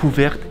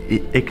découverte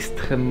est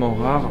extrêmement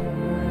rare.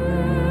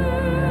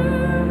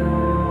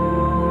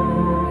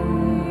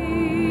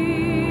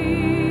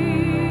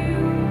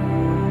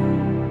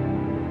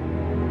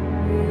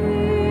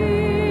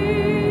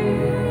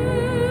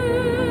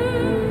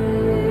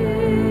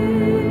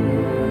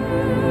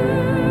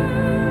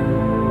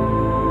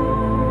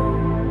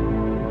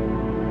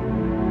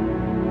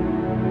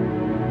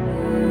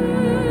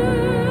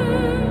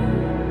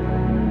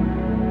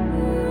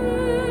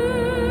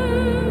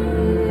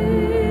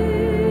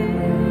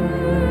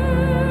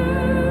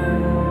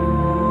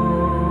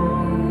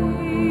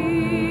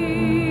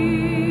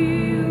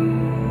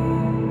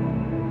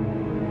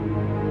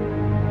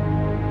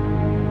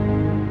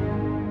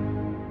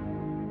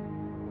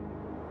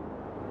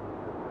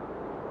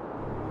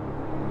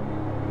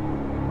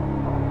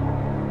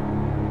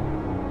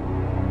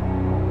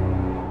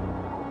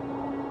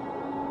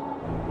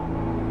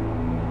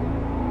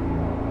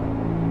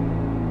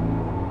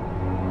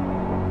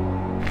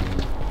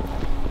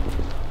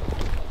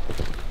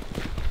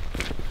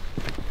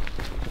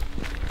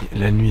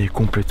 La nuit est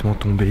complètement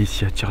tombée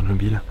ici à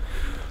Tchernobyl.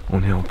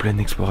 On est en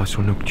pleine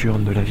exploration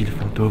nocturne de la ville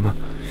fantôme.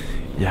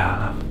 Il y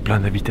a plein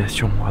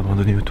d'habitations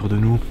abandonnées autour de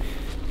nous.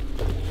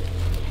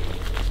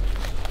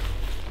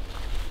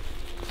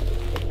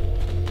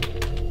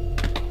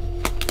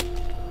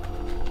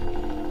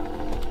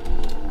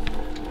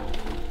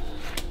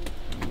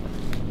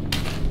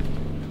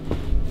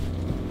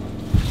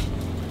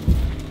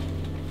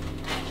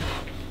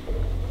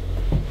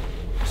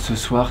 Ce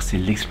soir, c'est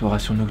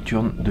l'exploration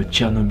nocturne de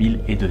Tchernobyl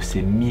et de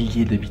ses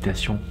milliers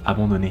d'habitations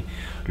abandonnées.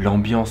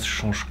 L'ambiance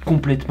change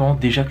complètement,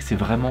 déjà que c'est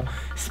vraiment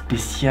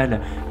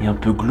spécial et un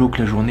peu glauque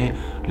la journée.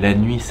 La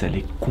nuit, ça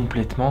l'est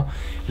complètement.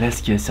 Là,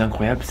 ce qui est assez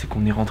incroyable, c'est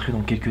qu'on est rentré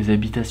dans quelques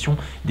habitations,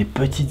 des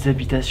petites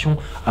habitations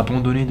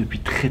abandonnées depuis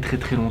très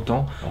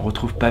longtemps. On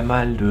retrouve pas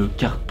mal de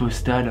cartes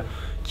postales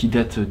qui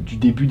datent du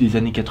début des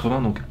années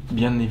 80, donc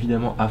bien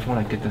évidemment avant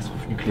la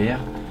catastrophe nucléaire.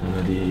 On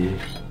a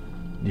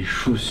des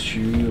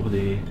chaussures,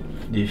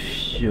 des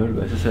fioles,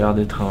 bah ça a l'air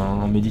d'être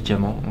un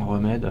médicament, un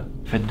remède.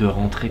 Le fait de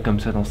rentrer comme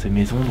ça dans ces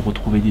maisons, de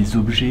retrouver des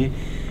objets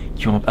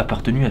qui ont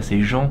appartenu à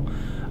ces gens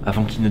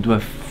avant qu'ils ne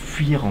doivent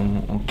fuir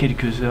en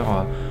quelques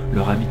heures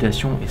leur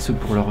habitation, et ce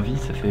pour leur vie,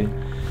 c'est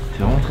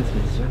vraiment très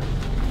spécial.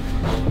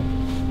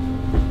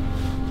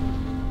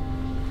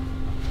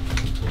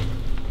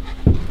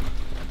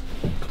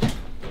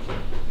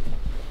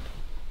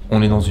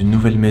 On est dans une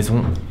nouvelle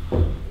maison. A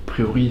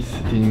priori,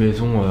 c'était une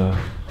maison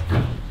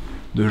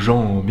de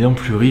gens bien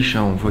plus riches,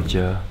 hein. On voit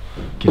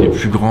qu'elle est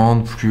plus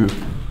grande, plus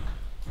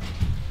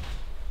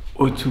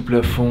haute sous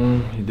plafond,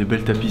 il y a des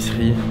belles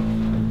tapisseries.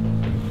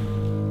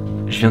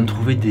 Je viens de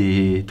trouver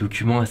des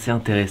documents assez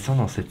intéressants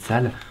dans cette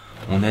salle.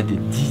 On a des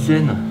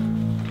dizaines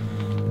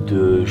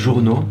de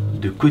journaux,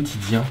 de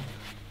quotidiens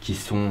qui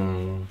sont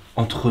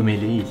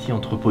entremêlés ici,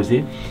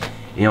 entreposés.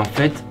 Et en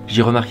fait,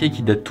 j'ai remarqué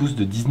qu'ils datent tous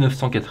de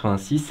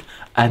 1986,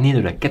 année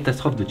de la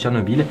catastrophe de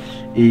Tchernobyl.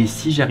 Et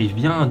si j'arrive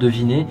bien à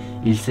deviner,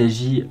 il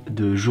s'agit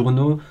de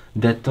journaux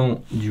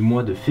datant du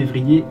mois de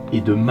février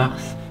et de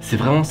mars. C'est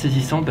vraiment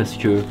saisissant parce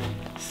que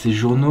ces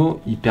journaux,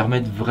 ils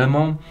permettent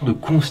vraiment de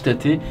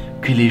constater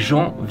que les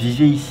gens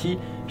vivaient ici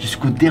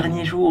jusqu'au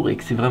dernier jour et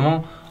que c'est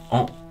vraiment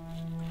en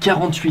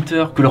 48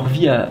 heures que leur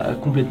vie a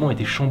complètement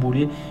été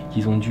chamboulée,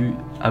 qu'ils ont dû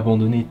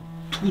abandonner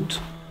toute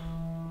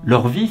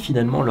leur vie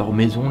finalement, leur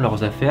maison,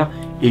 leurs affaires,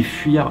 et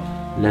fuir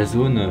la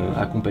zone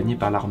accompagnée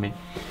par l'armée.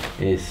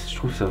 Et je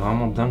trouve ça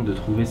vraiment dingue de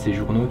trouver ces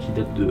journaux qui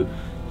datent de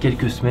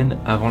quelques semaines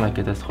avant la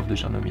catastrophe de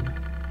Tchernobyl.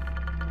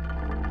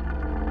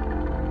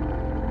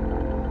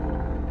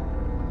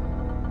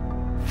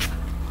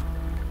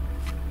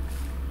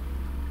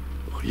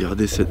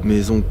 Regardez cette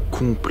maison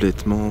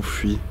complètement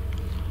enfuie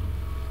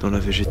dans la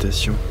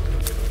végétation.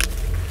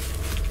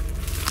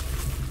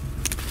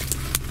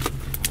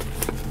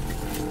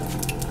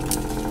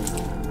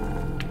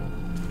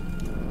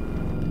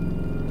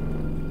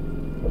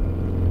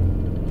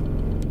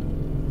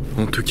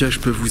 En tout cas, je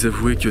peux vous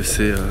avouer que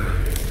c'est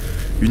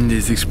une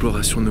des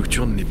explorations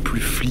nocturnes les plus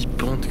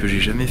flippantes que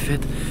j'ai jamais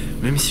faites.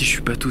 Même si je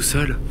suis pas tout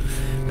seul,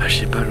 bah, je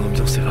sais pas,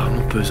 l'ambiance est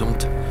vraiment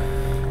pesante.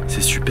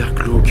 C'est super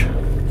glauque.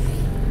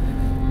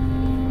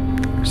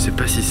 Je sais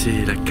pas si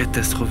c'est la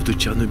catastrophe de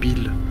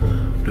Tchernobyl,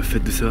 le fait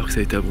de savoir que ça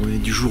a été abandonné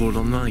du jour au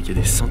lendemain et qu'il y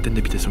a des centaines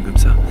d'habitations comme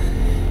ça.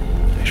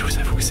 Mais je vous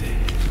avoue que c'est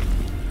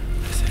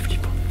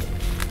flippant.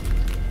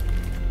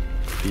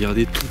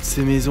 Regardez toutes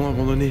ces maisons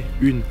abandonnées.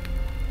 1,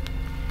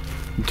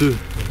 2,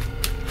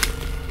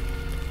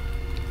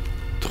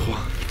 3,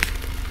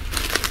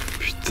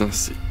 Putain,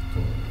 c'est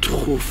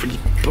trop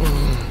flippant.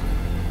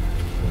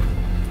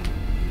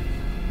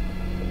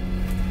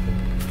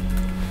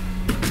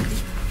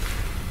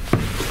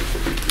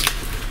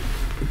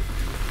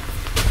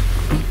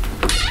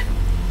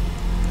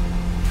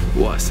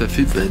 Ouah, ça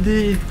fait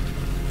bader.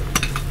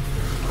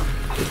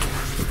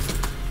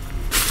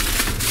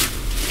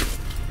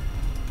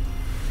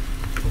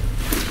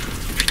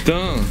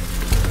 Putain,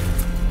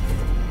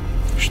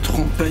 je suis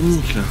trop en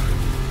panique là.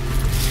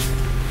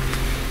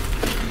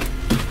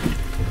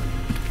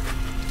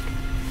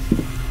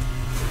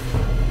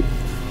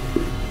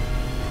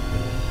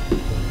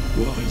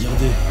 Wow,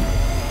 regardez,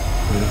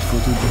 la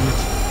photo du mec.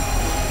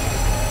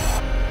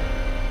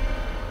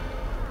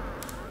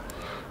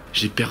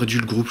 J'ai perdu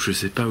le groupe, je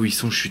sais pas où ils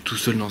sont, je suis tout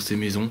seul dans ces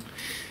maisons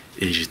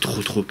et j'ai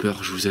trop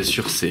peur, je vous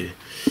assure,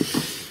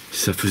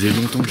 ça faisait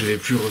longtemps que j'avais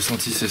plus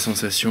ressenti ces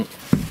sensations.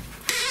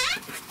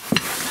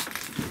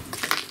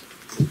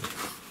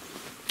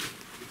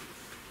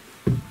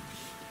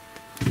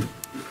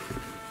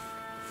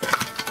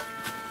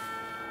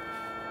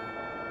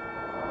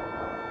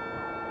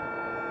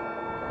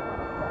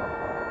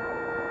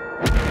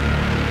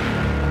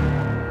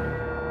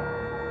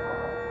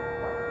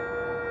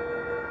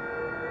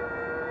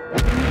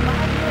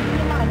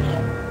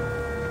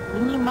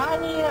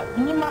 Внимание,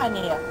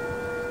 внимание!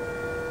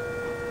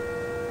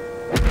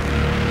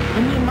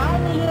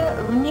 Внимание,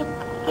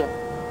 внимание!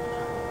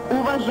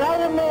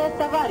 Уважаемые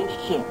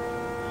товарищи!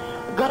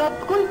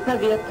 Городской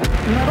совет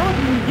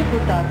народных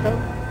депутатов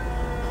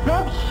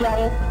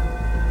сообщает,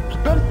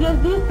 что в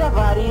связи с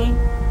аварией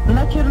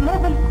на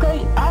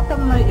Чернобыльской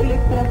атомной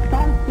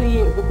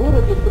электростанции в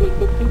городе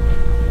Припяти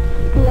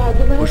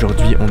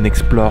Aujourd'hui, on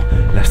explore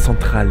la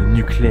centrale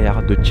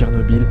nucléaire de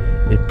Tchernobyl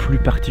et plus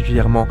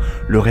particulièrement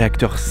le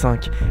réacteur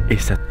 5 et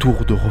sa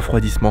tour de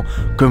refroidissement.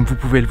 Comme vous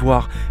pouvez le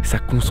voir, sa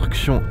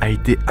construction a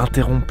été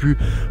interrompue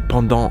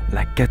pendant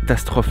la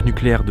catastrophe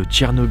nucléaire de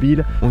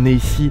Tchernobyl. On est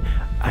ici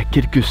à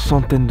quelques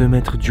centaines de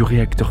mètres du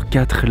réacteur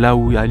 4, là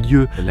où a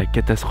lieu la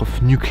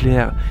catastrophe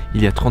nucléaire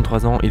il y a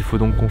 33 ans. Il faut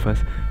donc qu'on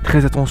fasse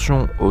très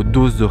attention aux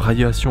doses de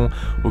radiation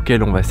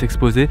auxquelles on va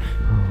s'exposer.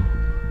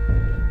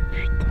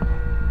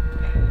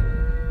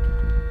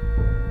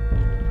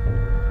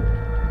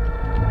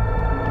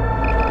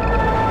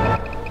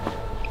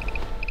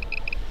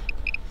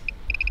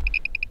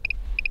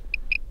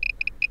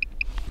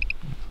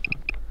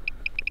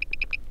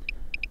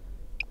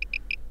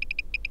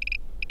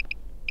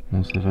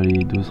 Bon, ça va,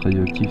 les doses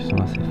radioactives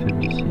sont assez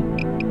faibles ici.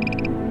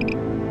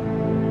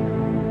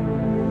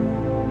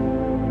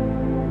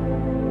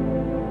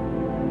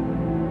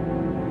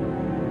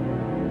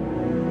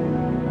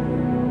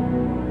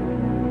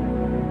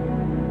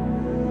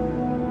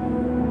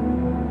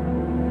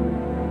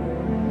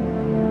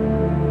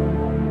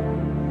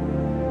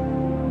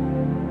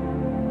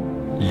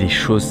 Les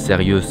choses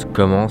sérieuses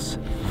commencent.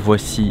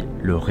 Voici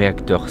le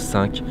réacteur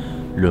 5,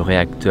 le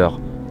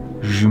réacteur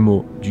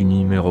jumeau du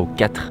numéro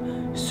 4.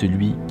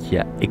 Celui qui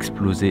a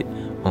explosé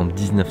en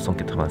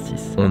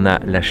 1986. On a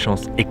la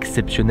chance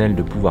exceptionnelle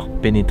de pouvoir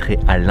pénétrer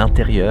à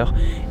l'intérieur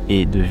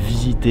et de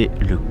visiter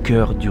le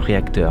cœur du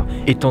réacteur.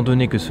 Étant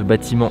donné que ce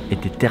bâtiment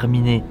était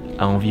terminé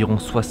à environ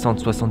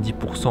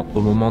 60-70%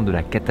 au moment de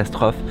la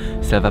catastrophe,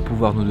 ça va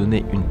pouvoir nous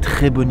donner une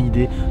très bonne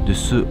idée de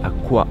ce à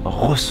quoi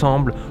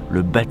ressemble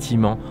le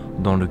bâtiment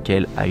dans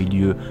lequel a eu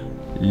lieu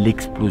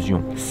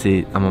l'explosion.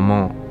 C'est un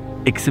moment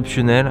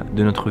exceptionnel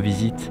de notre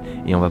visite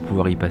et on va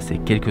pouvoir y passer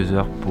quelques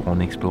heures pour en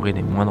explorer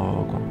les moindres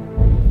recoins.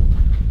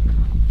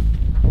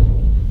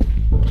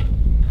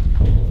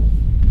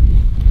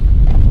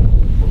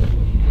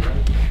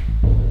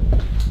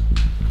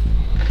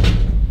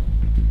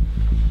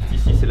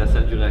 Ici c'est la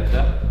salle du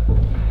réacteur.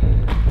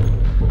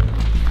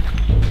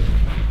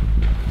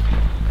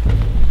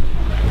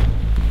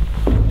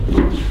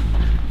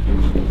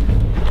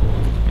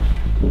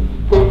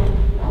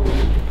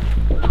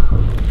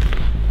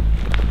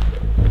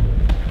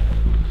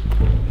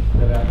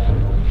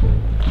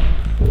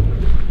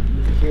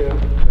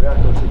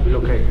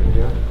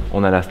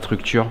 On a la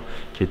structure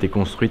qui a été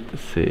construite,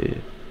 c'est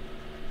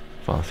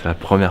la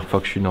première fois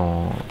que je suis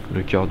dans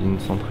le cœur d'une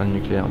centrale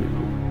nucléaire du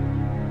coup.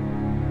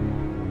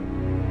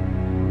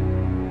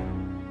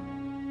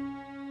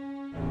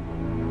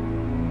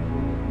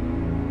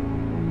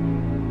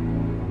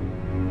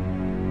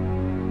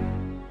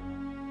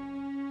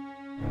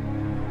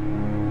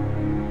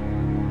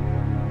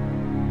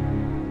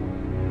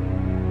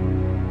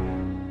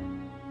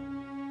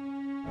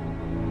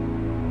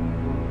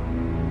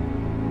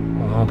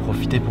 En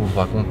profiter pour vous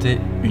raconter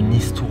une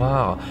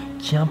histoire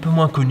qui est un peu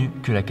moins connue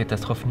que la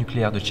catastrophe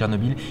nucléaire de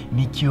Tchernobyl,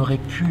 mais qui aurait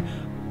pu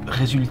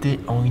résulter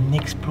en une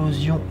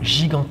explosion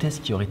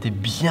gigantesque qui aurait été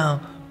bien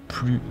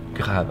plus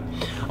grave.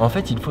 En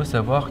fait, il faut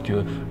savoir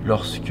que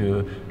lorsque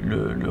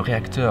le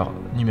réacteur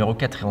numéro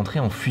 4 est entré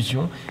en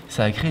fusion,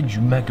 ça a créé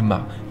du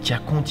magma qui a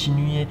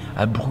continué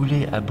à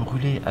brûler,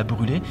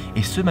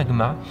 et ce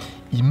magma,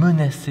 il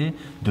menaçait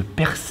de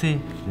percer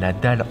la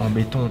dalle en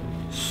béton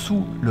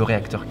sous le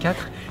réacteur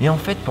 4. Et en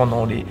fait,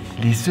 pendant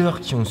les heures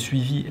qui ont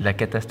suivi la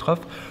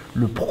catastrophe,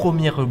 le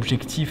premier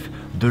objectif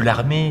de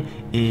l'armée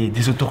et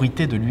des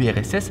autorités de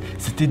l'URSS,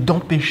 c'était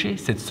d'empêcher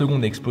cette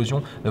seconde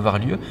explosion d'avoir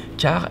lieu,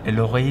 car elle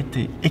aurait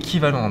été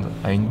équivalente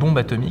à une bombe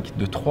atomique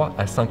de 3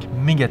 à 5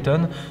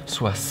 mégatonnes,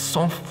 soit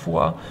 100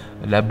 fois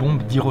la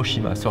bombe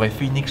d'Hiroshima. Ça aurait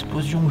fait une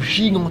explosion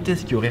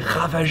gigantesque qui aurait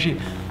ravagé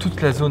toute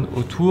la zone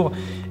autour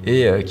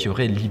et qui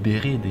aurait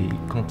libéré des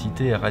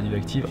quantités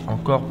radioactives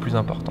encore plus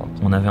importantes.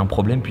 On avait un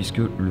problème puisque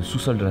le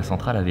sous-sol de la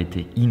centrale avait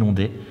été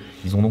inondé.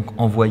 Ils ont donc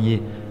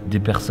envoyé des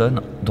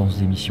personnes dans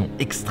des missions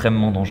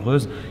extrêmement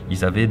dangereuses.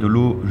 Ils avaient de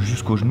l'eau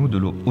jusqu'aux genoux, de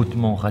l'eau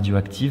hautement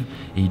radioactive,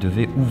 et ils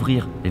devaient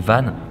ouvrir les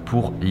vannes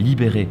pour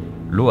libérer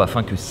l'eau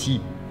afin que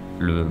si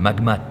le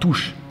magma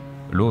touche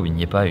l'eau, il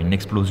n'y ait pas une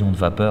explosion de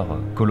vapeur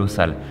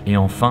colossale. Et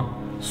enfin,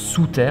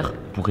 sous terre,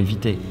 pour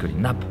éviter que les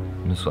nappes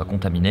ne soient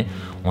contaminées,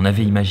 on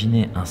avait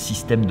imaginé un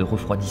système de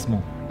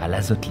refroidissement à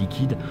l'azote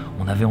liquide.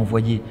 On avait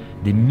envoyé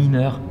des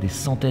mineurs, des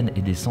centaines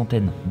et des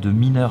centaines de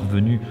mineurs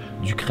venus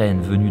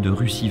d'Ukraine, venus de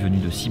Russie,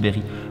 venus de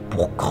Sibérie,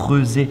 pour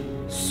creuser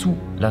sous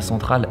la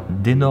centrale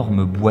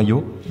d'énormes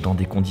boyaux dans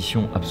des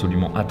conditions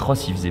absolument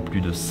atroces. Il faisait plus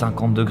de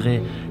 50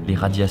 degrés, les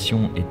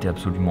radiations étaient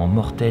absolument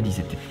mortelles, ils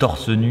étaient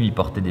torse nu, ils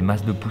portaient des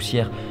masses de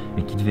poussière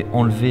mais qui devaient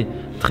enlever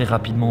très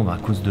rapidement à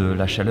cause de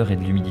la chaleur et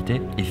de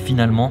l'humidité. Et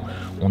finalement,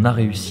 on a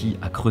réussi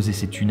à creuser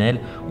ces tunnels,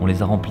 on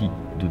les a remplis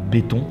de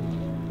béton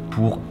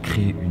pour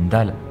créer une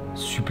dalle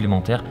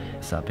supplémentaire.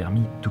 Ça a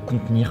permis de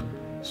contenir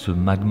ce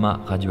magma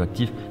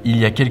radioactif. Il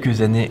y a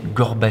quelques années,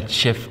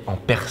 Gorbatchev en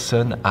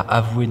personne a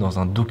avoué dans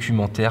un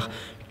documentaire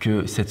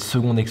que cette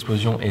seconde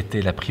explosion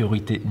était la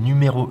priorité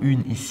numéro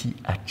 1 ici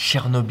à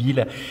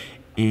Tchernobyl.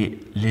 Et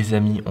les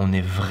amis, on est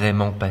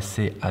vraiment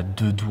passé à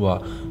 2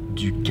 doigts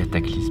du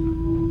cataclysme.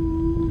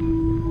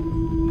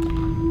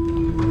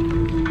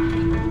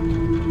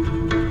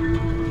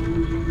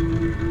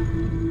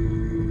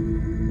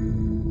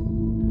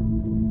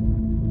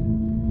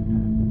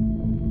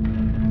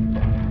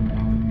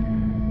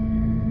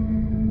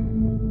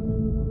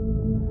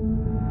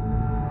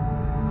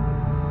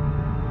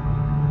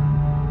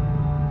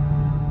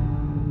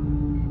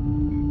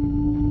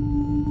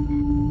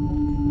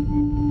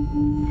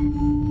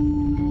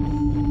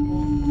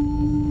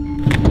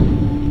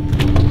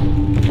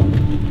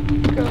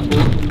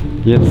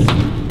 Yes.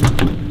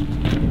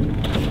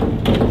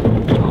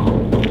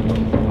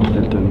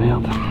 Bordel de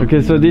merde.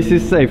 Okay, so this is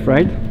safe,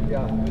 right?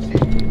 Yeah, you see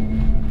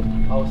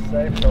how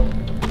safe. So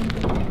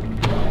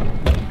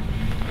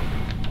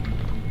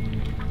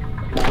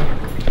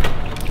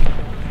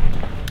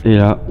et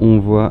là, on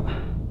voit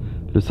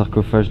le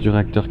sarcophage du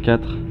réacteur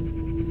 4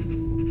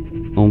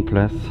 en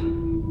place.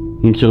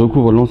 Donc il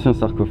recouvre l'ancien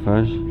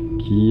sarcophage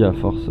qui, à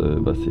force,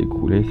 s'est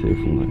écroulé, s'est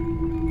effondré.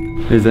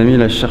 Les amis,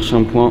 là je cherche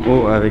un point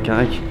haut avec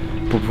Arek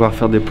pour pouvoir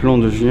faire des plans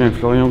de Julien et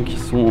Florian qui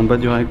sont en bas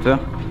du réacteur.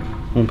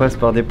 On passe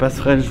par des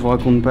passerelles, je vous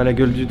raconte pas la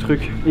gueule du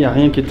truc. Il n'y a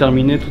rien qui est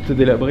terminé, tout est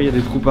délabré, il y a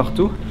des trous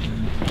partout. «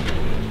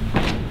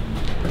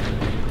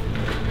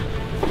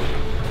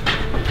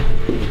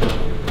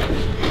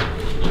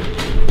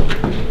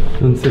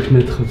 27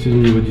 mètres au-dessus du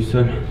niveau du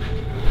sol. »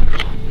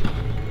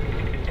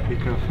 be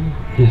careful.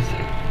 Yes.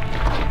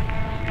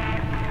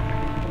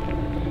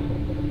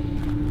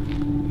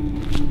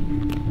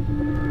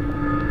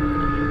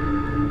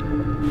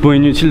 Bon,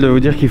 inutile de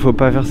vous dire qu'il faut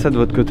pas faire ça de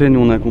votre côté. Nous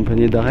on est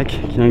accompagné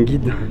d'Arek, qui est un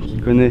guide qui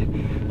connaît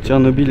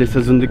Tchernobyl et sa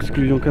zone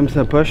d'exclusion comme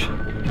sa poche.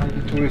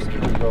 It's risky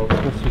to go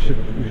because you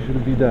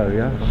should be there,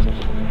 yeah?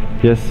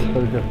 Yes.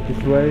 So just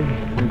this way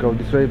and go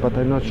this way, but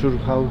I'm not sure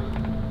how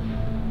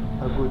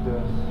good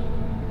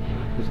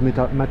these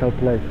metal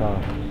plates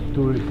are.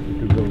 Too risky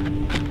to go.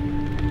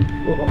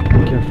 Oh,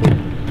 be careful.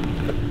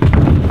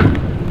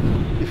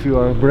 If you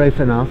are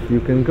brave enough, you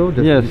can go.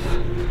 Yes.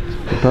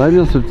 Ça paraît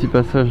bien ce petit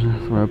passage là,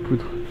 sur la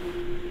poutre.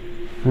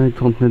 Avec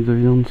 30 mètres de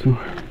vie en dessous.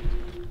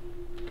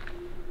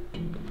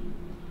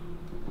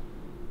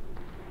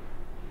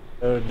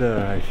 There,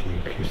 I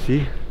think. You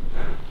see?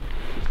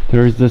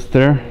 There is the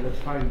stair.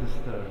 Let's find the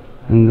stair.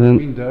 And then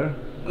Been there,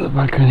 the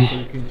balcony. so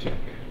you can check.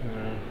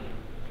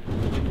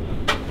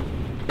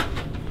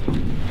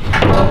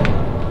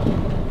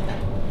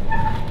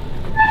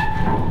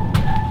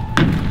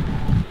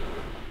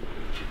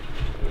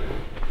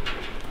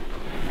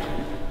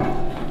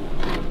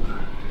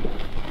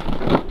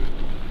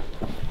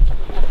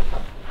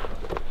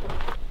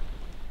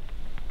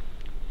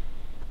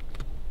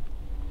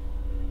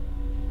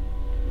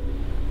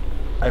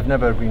 I've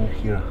never been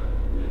here,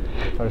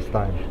 first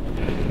time. You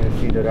can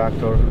see the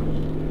reactor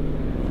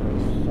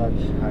from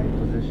such high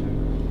position.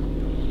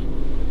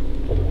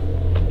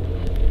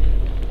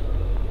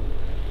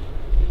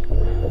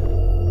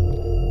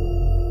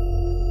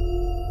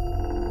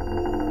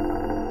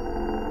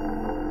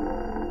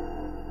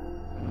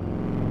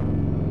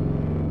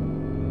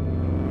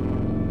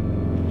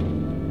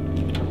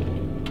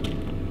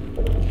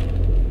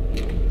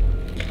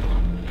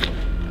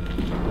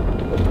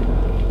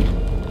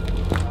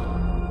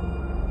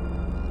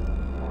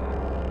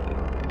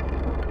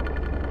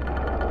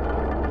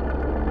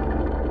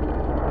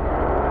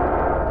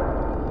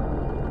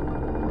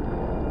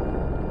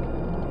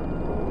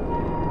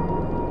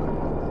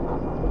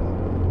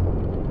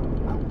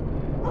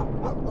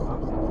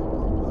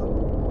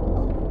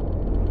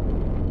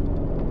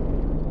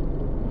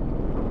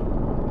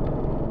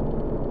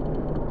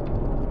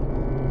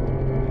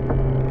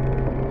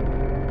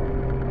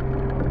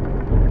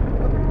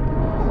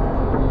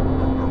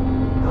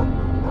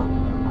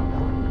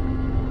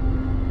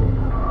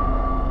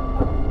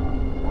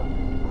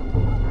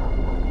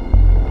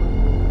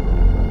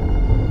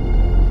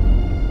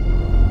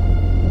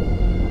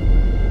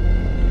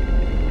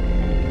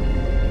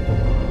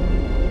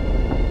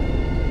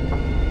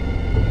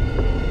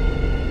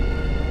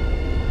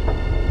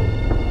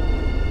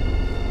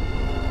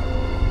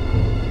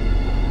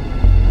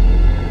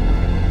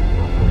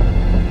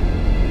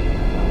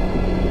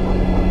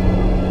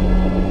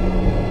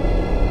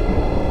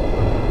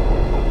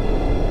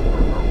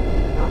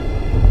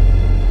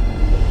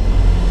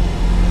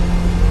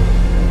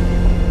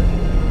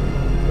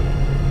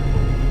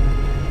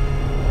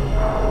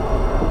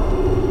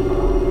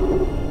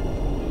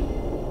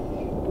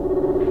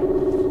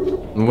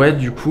 Ouais,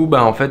 du coup,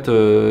 en fait,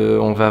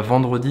 on va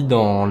vendredi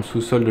dans le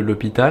sous-sol de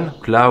l'hôpital,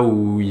 là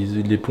où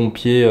les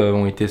pompiers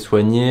ont été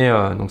soignés.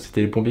 Donc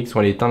c'était les pompiers qui sont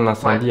allés éteindre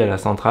l'incendie à la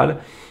centrale.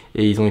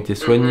 Et ils ont été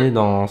soignés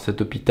dans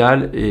cet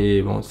hôpital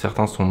et bon,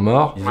 certains sont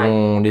morts. Ils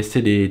ont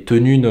laissé des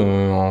tenues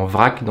en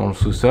vrac dans le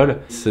sous-sol.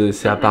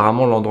 C'est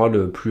apparemment l'endroit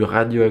le plus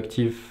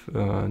radioactif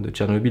de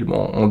Tchernobyl,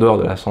 bon, en dehors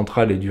de la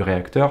centrale et du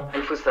réacteur.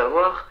 Il faut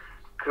savoir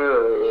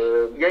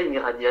qu'il y a une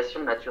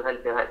irradiation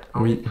naturelle terrestre.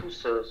 On est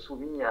tous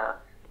soumis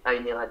à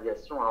une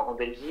irradiation. En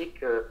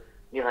Belgique,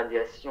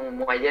 l'irradiation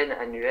moyenne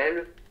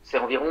annuelle, c'est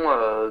environ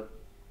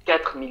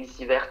 4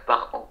 millisieverts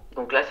par an.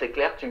 Donc là, c'est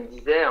clair, tu me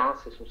disais,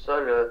 ces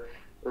sous-sols...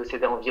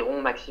 c'était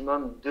environ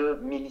maximum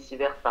 2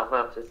 millisieverts par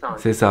heure, c'est ça?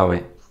 C'est ça, oui.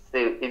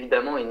 C'est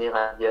évidemment une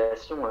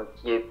irradiation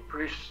qui est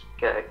plus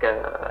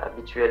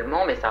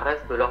qu'habituellement, mais ça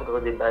reste de l'ordre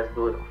des bases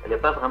doses. Il n'y a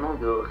pas vraiment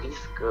de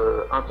risque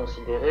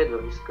inconsidéré, de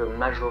risque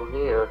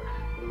majoré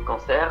du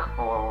cancer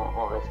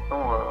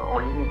en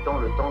limitant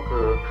le temps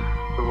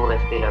que vous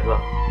restez là-bas.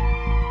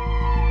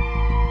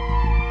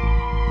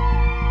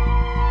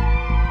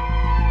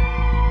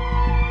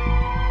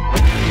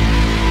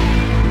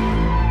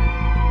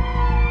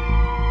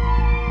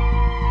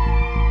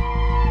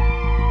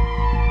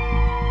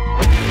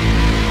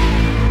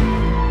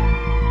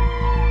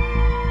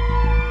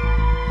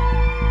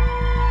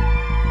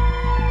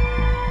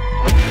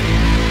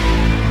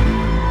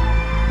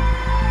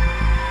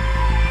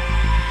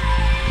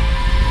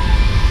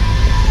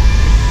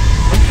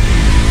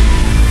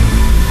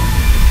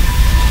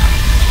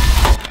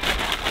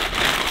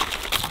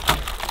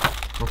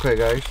 Okay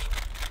guys,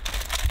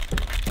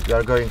 we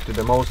are going to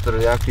the most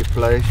radioactive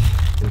place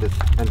in this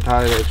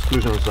entire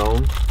exclusion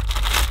zone.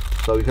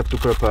 So we have to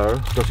prepare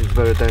because it's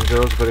very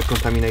dangerous, very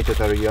contaminated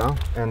area.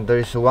 And there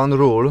is one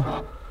rule: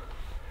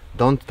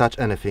 don't touch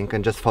anything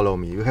and just follow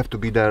me. You have to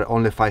be there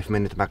only 5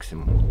 minutes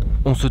maximum.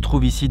 On se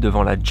trouve ici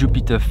devant la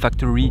Jupiter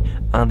Factory,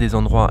 un des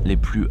endroits les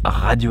plus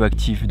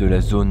radioactifs de la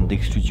zone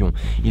d'exclusion.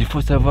 Il faut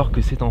savoir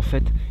que c'est en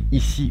fait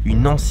ici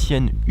une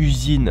ancienne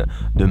usine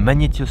de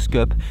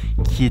magnétoscopes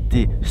qui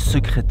était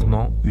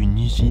secrètement une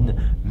usine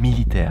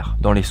militaire.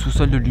 Dans les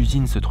sous-sols de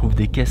l'usine se trouvent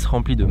des caisses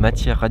remplies de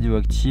matières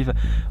radioactives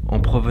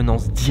en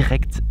provenance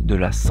directe de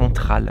la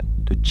centrale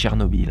de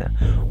Tchernobyl.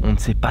 On ne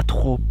sait pas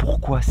trop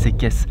pourquoi ces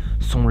caisses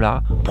sont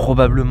là,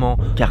 probablement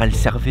car elles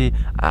servaient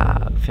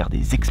à faire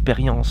des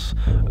expériences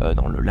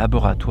dans le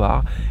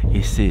laboratoire,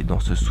 et c'est dans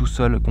ce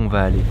sous-sol qu'on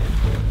va aller.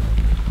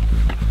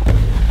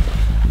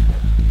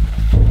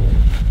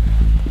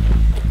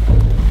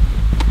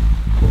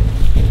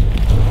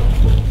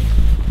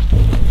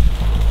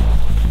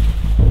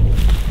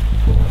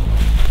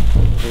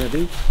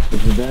 Ready?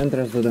 This is the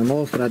entrance to the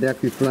most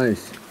radioactive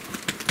place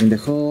in the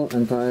whole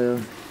entire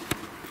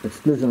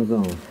exclusion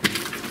zone.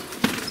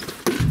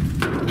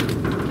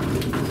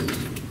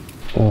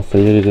 Ah, ça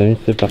y est les amis,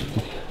 c'est parti.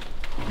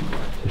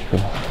 C'est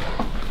chaud.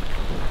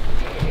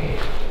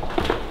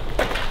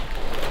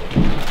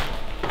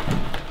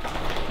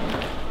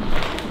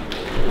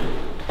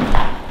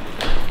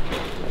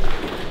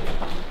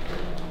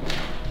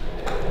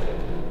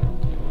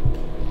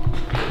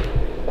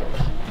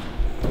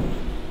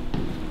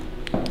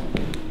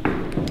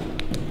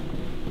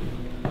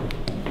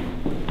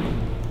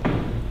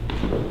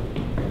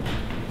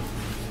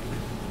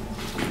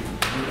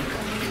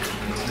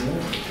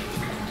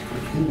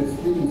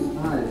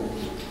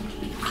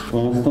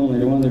 Pour l'instant, on est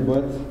loin des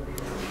boîtes.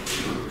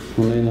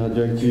 On a une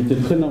radioactivité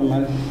très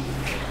normale.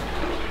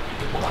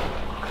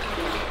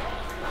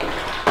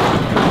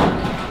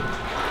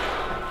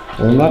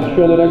 On marche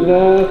sur de la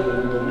glace.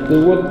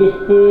 The what the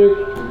fuck.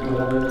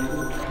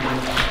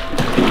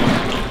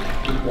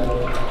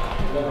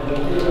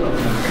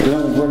 Là,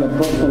 on voit la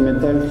porte en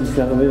métal qui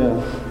servait à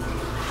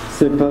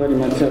séparer les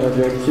matières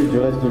radioactives du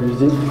reste de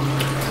l'usine.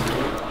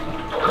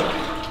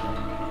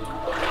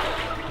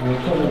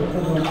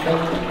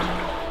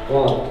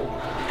 Wow.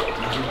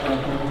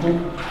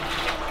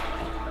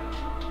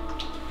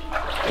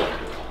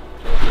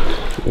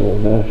 Oh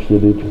vache, il y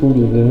a des trous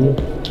les amis.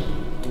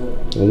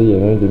 Regardez, il y a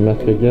même des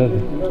marques à gaz.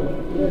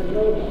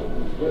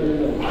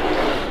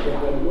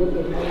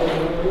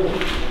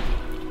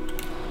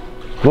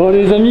 Bon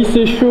les amis,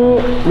 c'est chaud,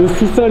 le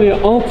sous-sol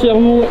est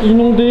entièrement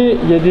inondé,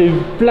 il y a des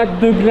plaques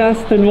de glace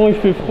tellement il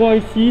fait froid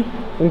ici.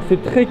 Donc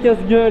c'est très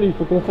casse-gueule, il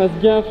faut qu'on fasse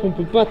gaffe, on ne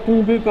peut pas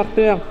tomber par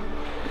terre.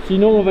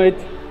 Sinon on va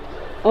être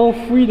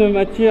enfoui de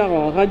matière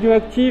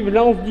radioactive.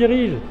 Là on se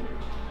dirige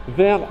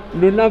vers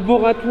le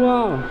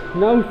laboratoire,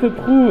 là où se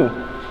trouvent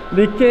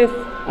les caisses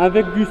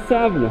avec du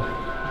sable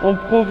en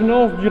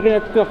provenance du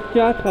réacteur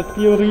 4 a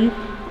priori.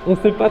 On ne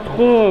sait pas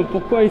trop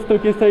pourquoi ils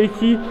stockaient ça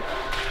ici.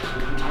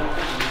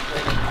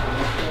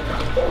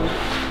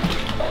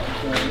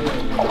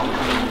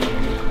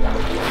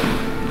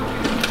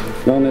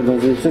 Là on est dans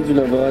une pièce du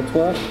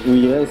laboratoire où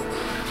il reste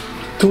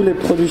tous les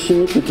produits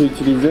chimiques qui étaient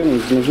utilisés.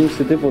 Donc j'imagine que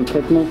c'était pour le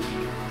traitement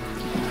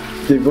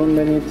des bandes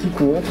magnétiques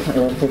ou autres.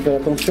 Alors il faut faire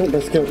attention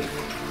parce que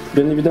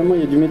bien évidemment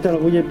il y a du métal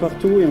rouillé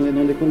partout et on est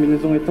dans des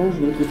combinaisons étanches,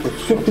 donc il faut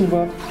surtout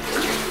pas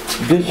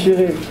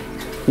déchirer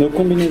nos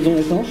combinaisons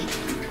étanches.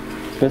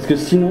 Parce que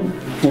sinon,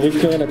 on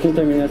risquerait la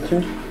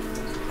contamination.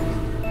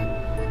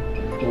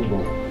 Oh bon.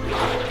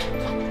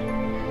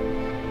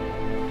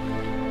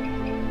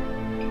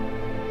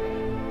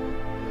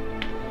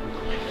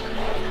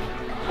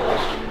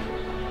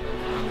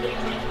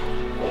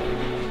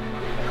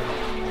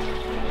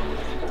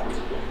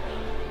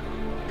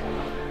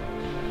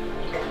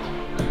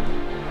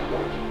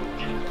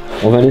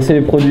 On va laisser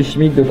les produits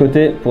chimiques de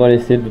côté pour aller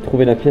essayer de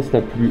trouver la pièce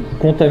la plus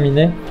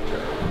contaminée.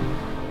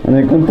 On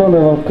est content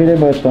d'avoir pris les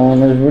bottes, hein,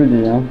 là, je vous le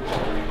dis. Hein.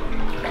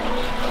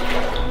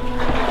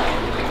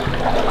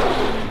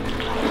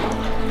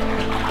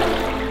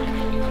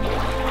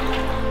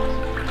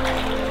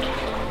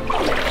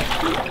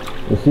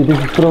 See, this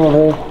is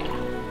probably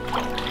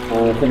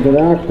from the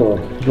reactor.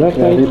 Yeah,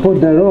 they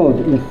put the road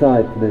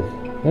inside this.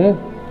 Yeah?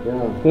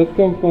 Yeah. That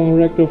comes from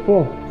reactor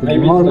 4.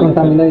 It's more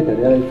contaminated.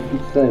 Yeah,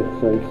 it's safe.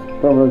 So it's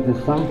probably the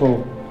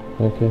sample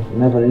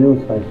never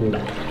used, I think.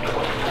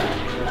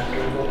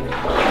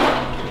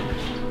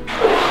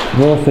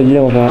 Bon, ça y est,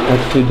 on va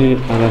accéder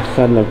à la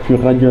salle la plus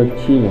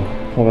radioactive.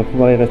 On va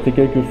pouvoir y rester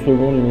quelques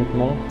secondes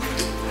uniquement.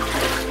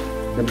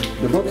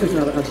 The boxes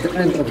are at the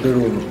end of the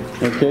room.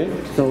 Okay.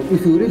 So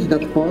if you reach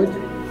that point,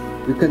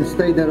 you can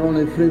stay there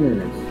only 3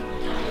 minutes.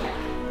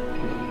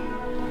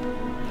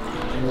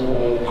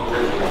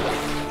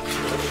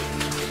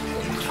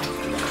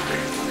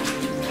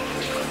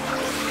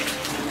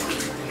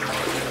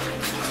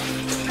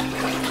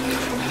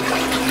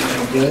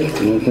 Okay.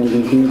 On entend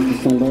des films qui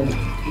s'emballent.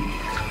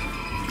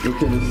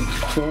 Ok,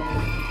 ça,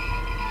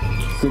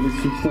 c'est les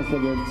substances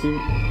radioactives.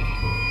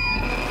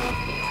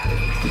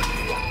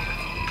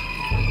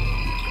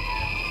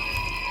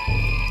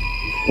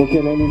 Ok,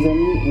 là les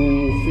amis, on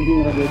subit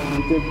une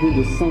radioactivité plus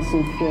de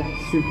 500 fois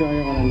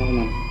supérieure à la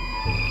normale.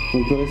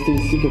 On peut rester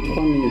ici que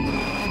 3 minutes.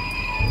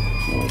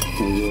 Oh,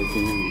 putain, il est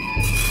autonome.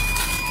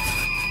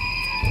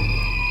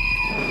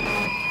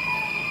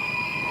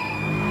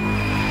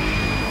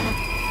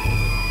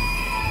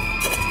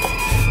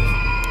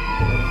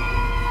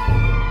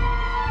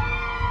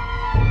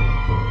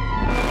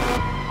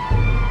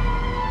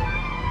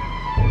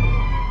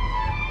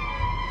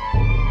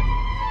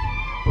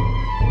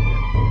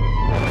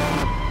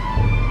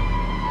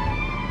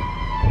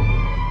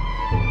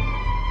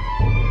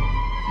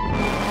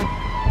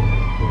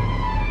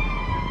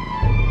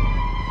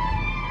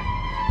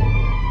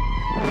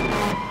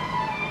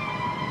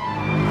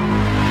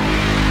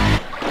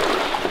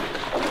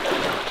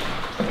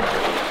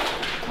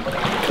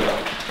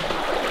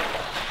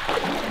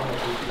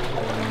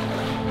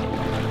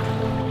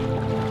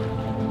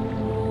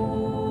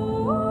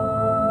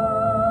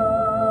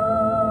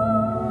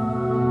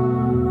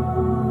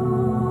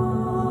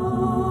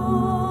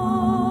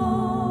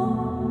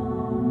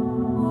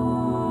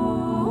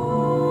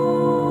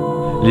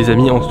 Les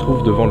amis, on se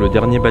trouve devant le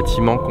dernier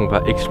bâtiment qu'on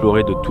va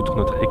explorer de toute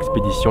notre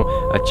expédition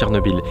à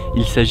Tchernobyl.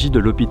 Il s'agit de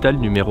l'hôpital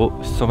numéro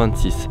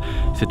 126.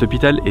 Cet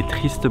hôpital est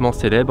tristement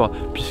célèbre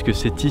puisque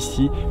c'est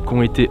ici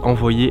qu'ont été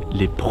envoyés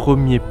les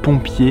premiers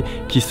pompiers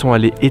qui sont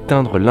allés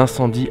éteindre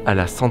l'incendie à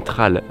la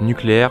centrale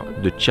nucléaire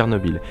de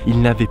Tchernobyl.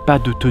 Ils n'avaient pas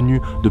de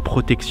tenue de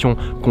protection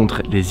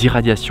contre les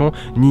irradiations,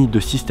 ni de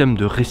système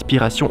de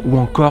respiration ou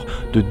encore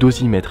de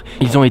dosimètre.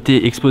 Ils ont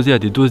été exposés à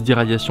des doses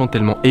d'irradiation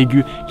tellement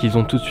aiguës qu'ils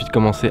ont tout de suite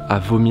commencé à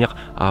vomir,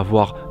 à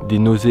avoir des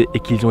nausées et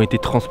qu'ils ont été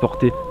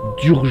transportés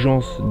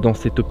d'urgence dans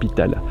cet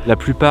hôpital. La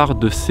plupart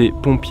de ces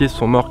pompiers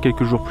sont morts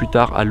quelques jours plus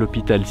tard à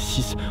l'hôpital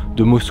 6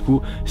 de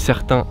Moscou.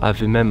 Certains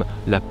avaient même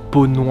la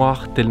peau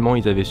noire tellement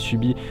ils avaient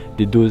subi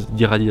des doses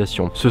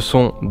d'irradiation. Ce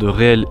sont de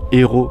réels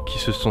héros qui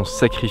se sont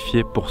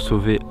sacrifiés pour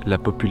sauver la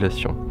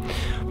population.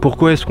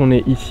 Pourquoi est-ce qu'on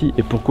est ici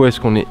et pourquoi est-ce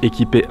qu'on est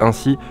équipé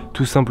ainsi?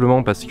 Tout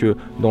simplement parce que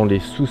dans les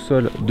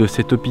sous-sols de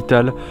cet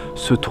hôpital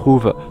se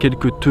trouvent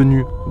quelques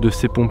tenues de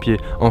ces pompiers.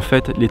 En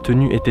fait, les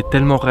tenues étaient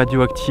tellement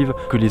radioactives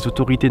que les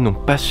autorités n'ont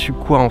pas su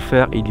quoi en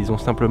faire et ils les ont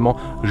simplement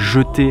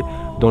jetées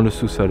dans le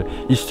sous-sol.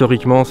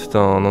 Historiquement, c'est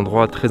un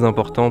endroit très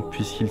important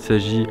puisqu'il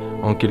s'agit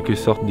en quelque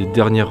sorte des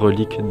dernières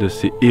reliques de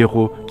ces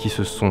héros qui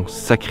se sont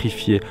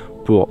sacrifiés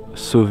pour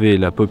sauver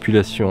la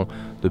population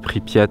de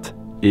Prypiat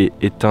et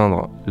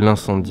éteindre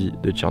l'incendie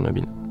de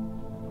Tchernobyl.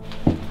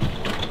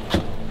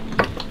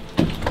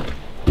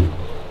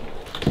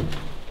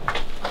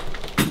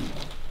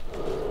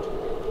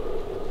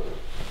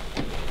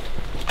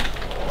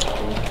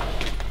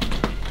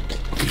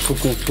 Il faut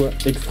qu'on soit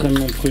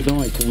extrêmement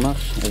prudent et qu'on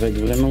marche avec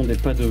vraiment des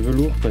pas de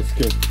velours parce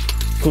que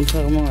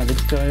contrairement à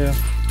l'extérieur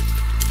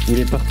où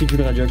les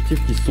particules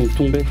radioactives qui sont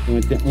tombées ont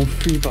été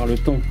enfuies par le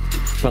temps,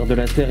 par de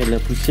la terre et de la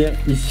poussière,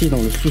 ici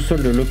dans le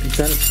sous-sol de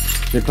l'hôpital,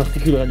 les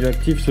particules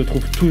radioactives se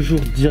trouvent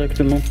toujours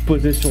directement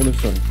posées sur le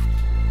sol.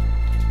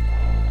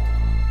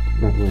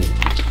 Ça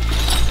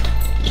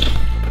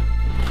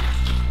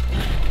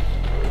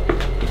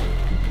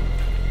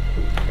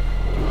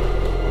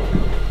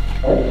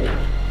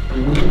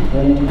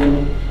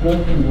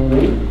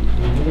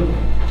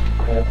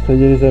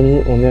y est les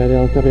amis, on est allé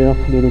à l'intérieur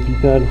de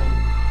l'hôpital.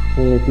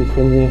 On a été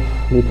soigner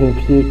les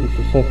pompiers qui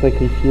se sont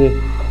sacrifiés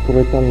pour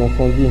éteindre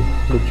l'incendie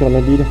de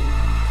Tchernobyl.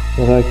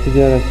 auraient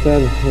accédé à la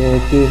salle et ont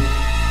été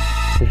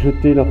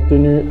jetés leurs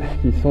tenues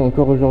qui sont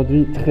encore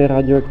aujourd'hui très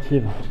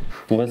radioactives.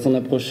 On va s'en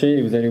approcher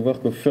et vous allez voir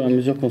qu'au fur et à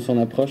mesure qu'on s'en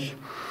approche,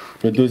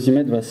 le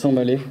dosimètre va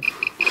s'emballer.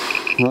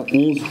 À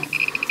 11,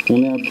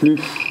 on est à plus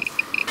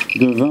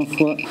de 20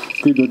 fois,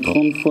 plus de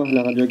 30 fois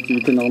la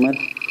radioactivité normale.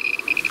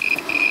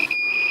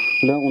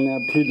 Là, on est à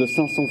plus de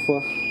 500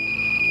 fois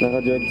la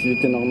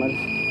radioactivité normale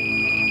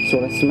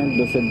sur la semelle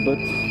de cette botte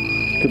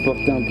que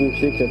portait un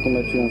pompier qui a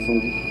combattu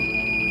l'incendie.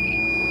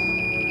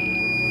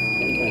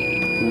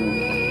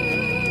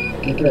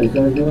 Okay,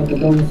 so if you want to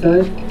go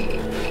inside,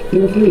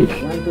 feel free,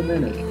 1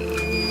 minute.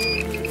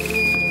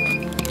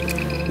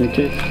 Ok.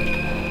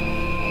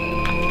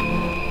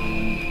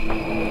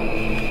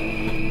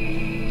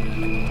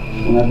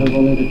 On a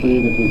besoin des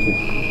tenues de pompiers.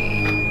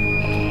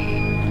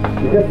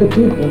 You have to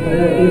keep the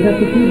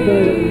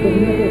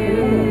documentary.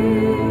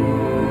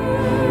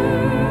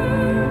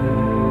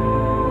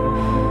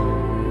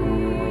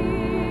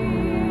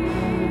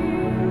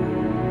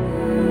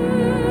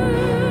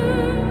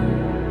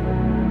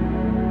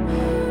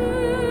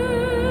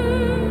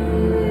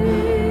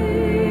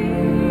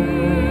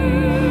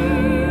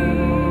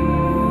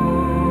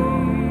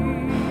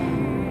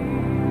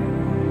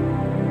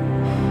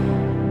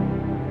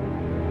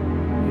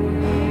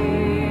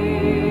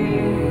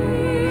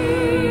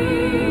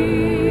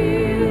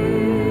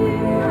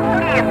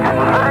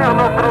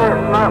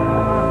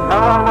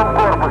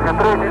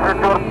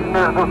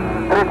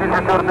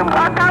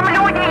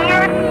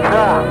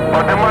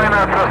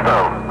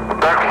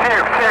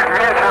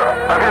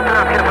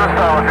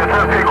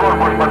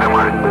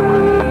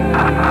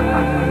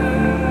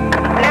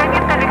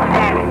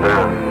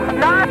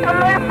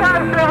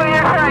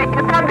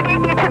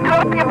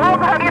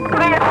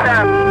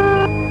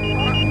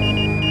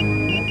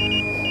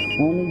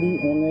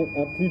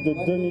 À plus de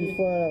 2000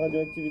 fois la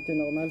radioactivité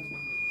normale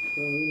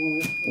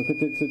à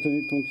côté de ce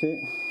tenue de pompier.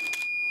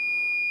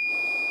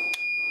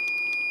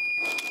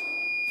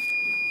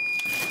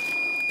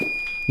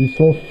 Ils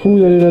sont fous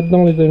d'aller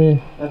là-dedans, les amis.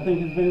 I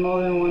think it's been more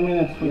than 1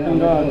 minute, we can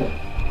go.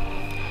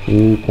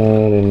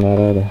 Putain, les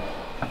malades.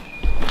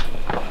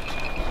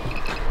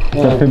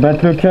 Ça fait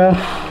battre le cœur.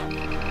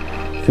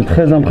 C'est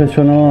très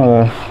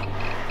impressionnant.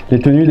 Les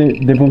tenues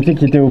des pompiers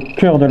qui étaient au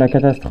cœur de la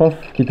catastrophe,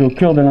 qui étaient au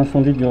cœur de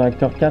l'incendie du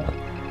réacteur 4,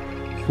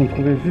 se sont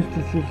trouvés juste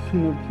ici, sous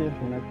nos pieds.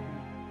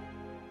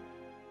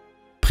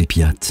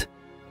 Prypiat,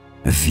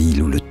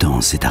 ville où le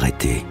temps s'est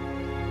arrêté,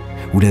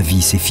 où la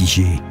vie s'est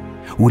figée,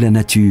 où la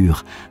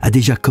nature a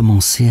déjà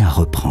commencé à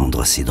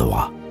reprendre ses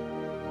droits.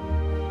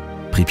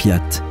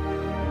 Prypiat,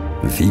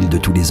 ville de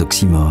tous les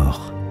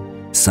oxymores,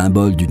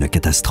 symbole d'une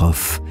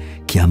catastrophe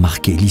qui a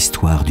marqué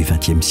l'histoire du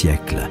XXe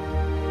siècle,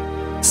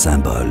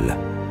 symbole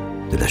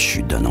de la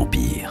chute d'un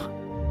empire.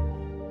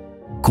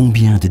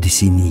 Combien de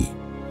décennies,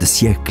 de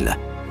siècles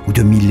ou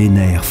de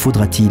millénaires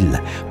faudra-t-il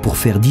pour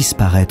faire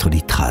disparaître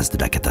les traces de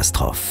la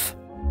catastrophe?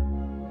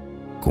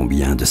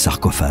 Combien de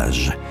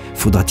sarcophages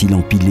faudra-t-il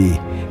empiler,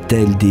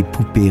 tels des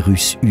poupées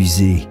russes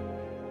usées,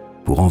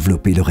 pour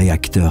envelopper le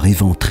réacteur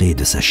éventré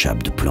de sa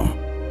chape de plomb?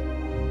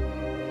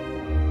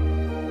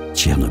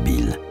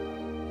 Tchernobyl,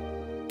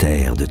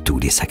 terre de tous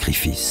les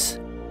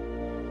sacrifices,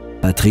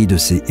 patrie de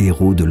ces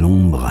héros de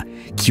l'ombre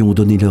qui ont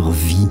donné leur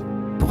vie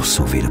pour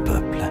sauver le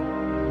peuple.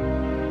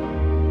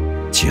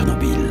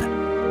 Tchernobyl,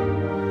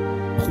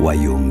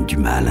 royaume du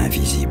mal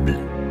invisible,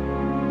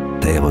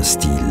 terre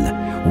hostile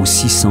où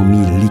 600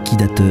 000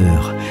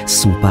 liquidateurs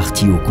sont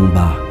partis au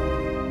combat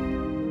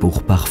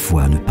pour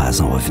parfois ne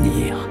pas en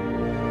revenir.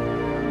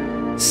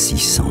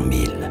 600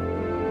 000.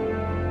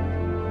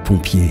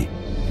 Pompiers,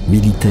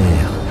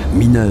 militaires,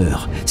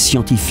 mineurs,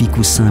 scientifiques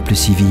ou simples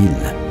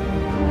civils.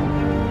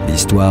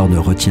 L'histoire ne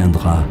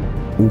retiendra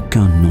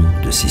aucun nom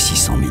de ces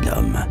 600 000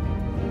 hommes.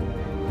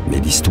 Mais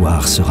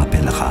l'histoire se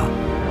rappellera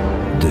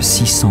de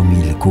 600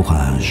 000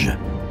 courages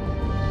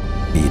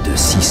et de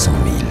 600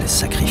 000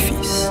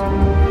 sacrifices.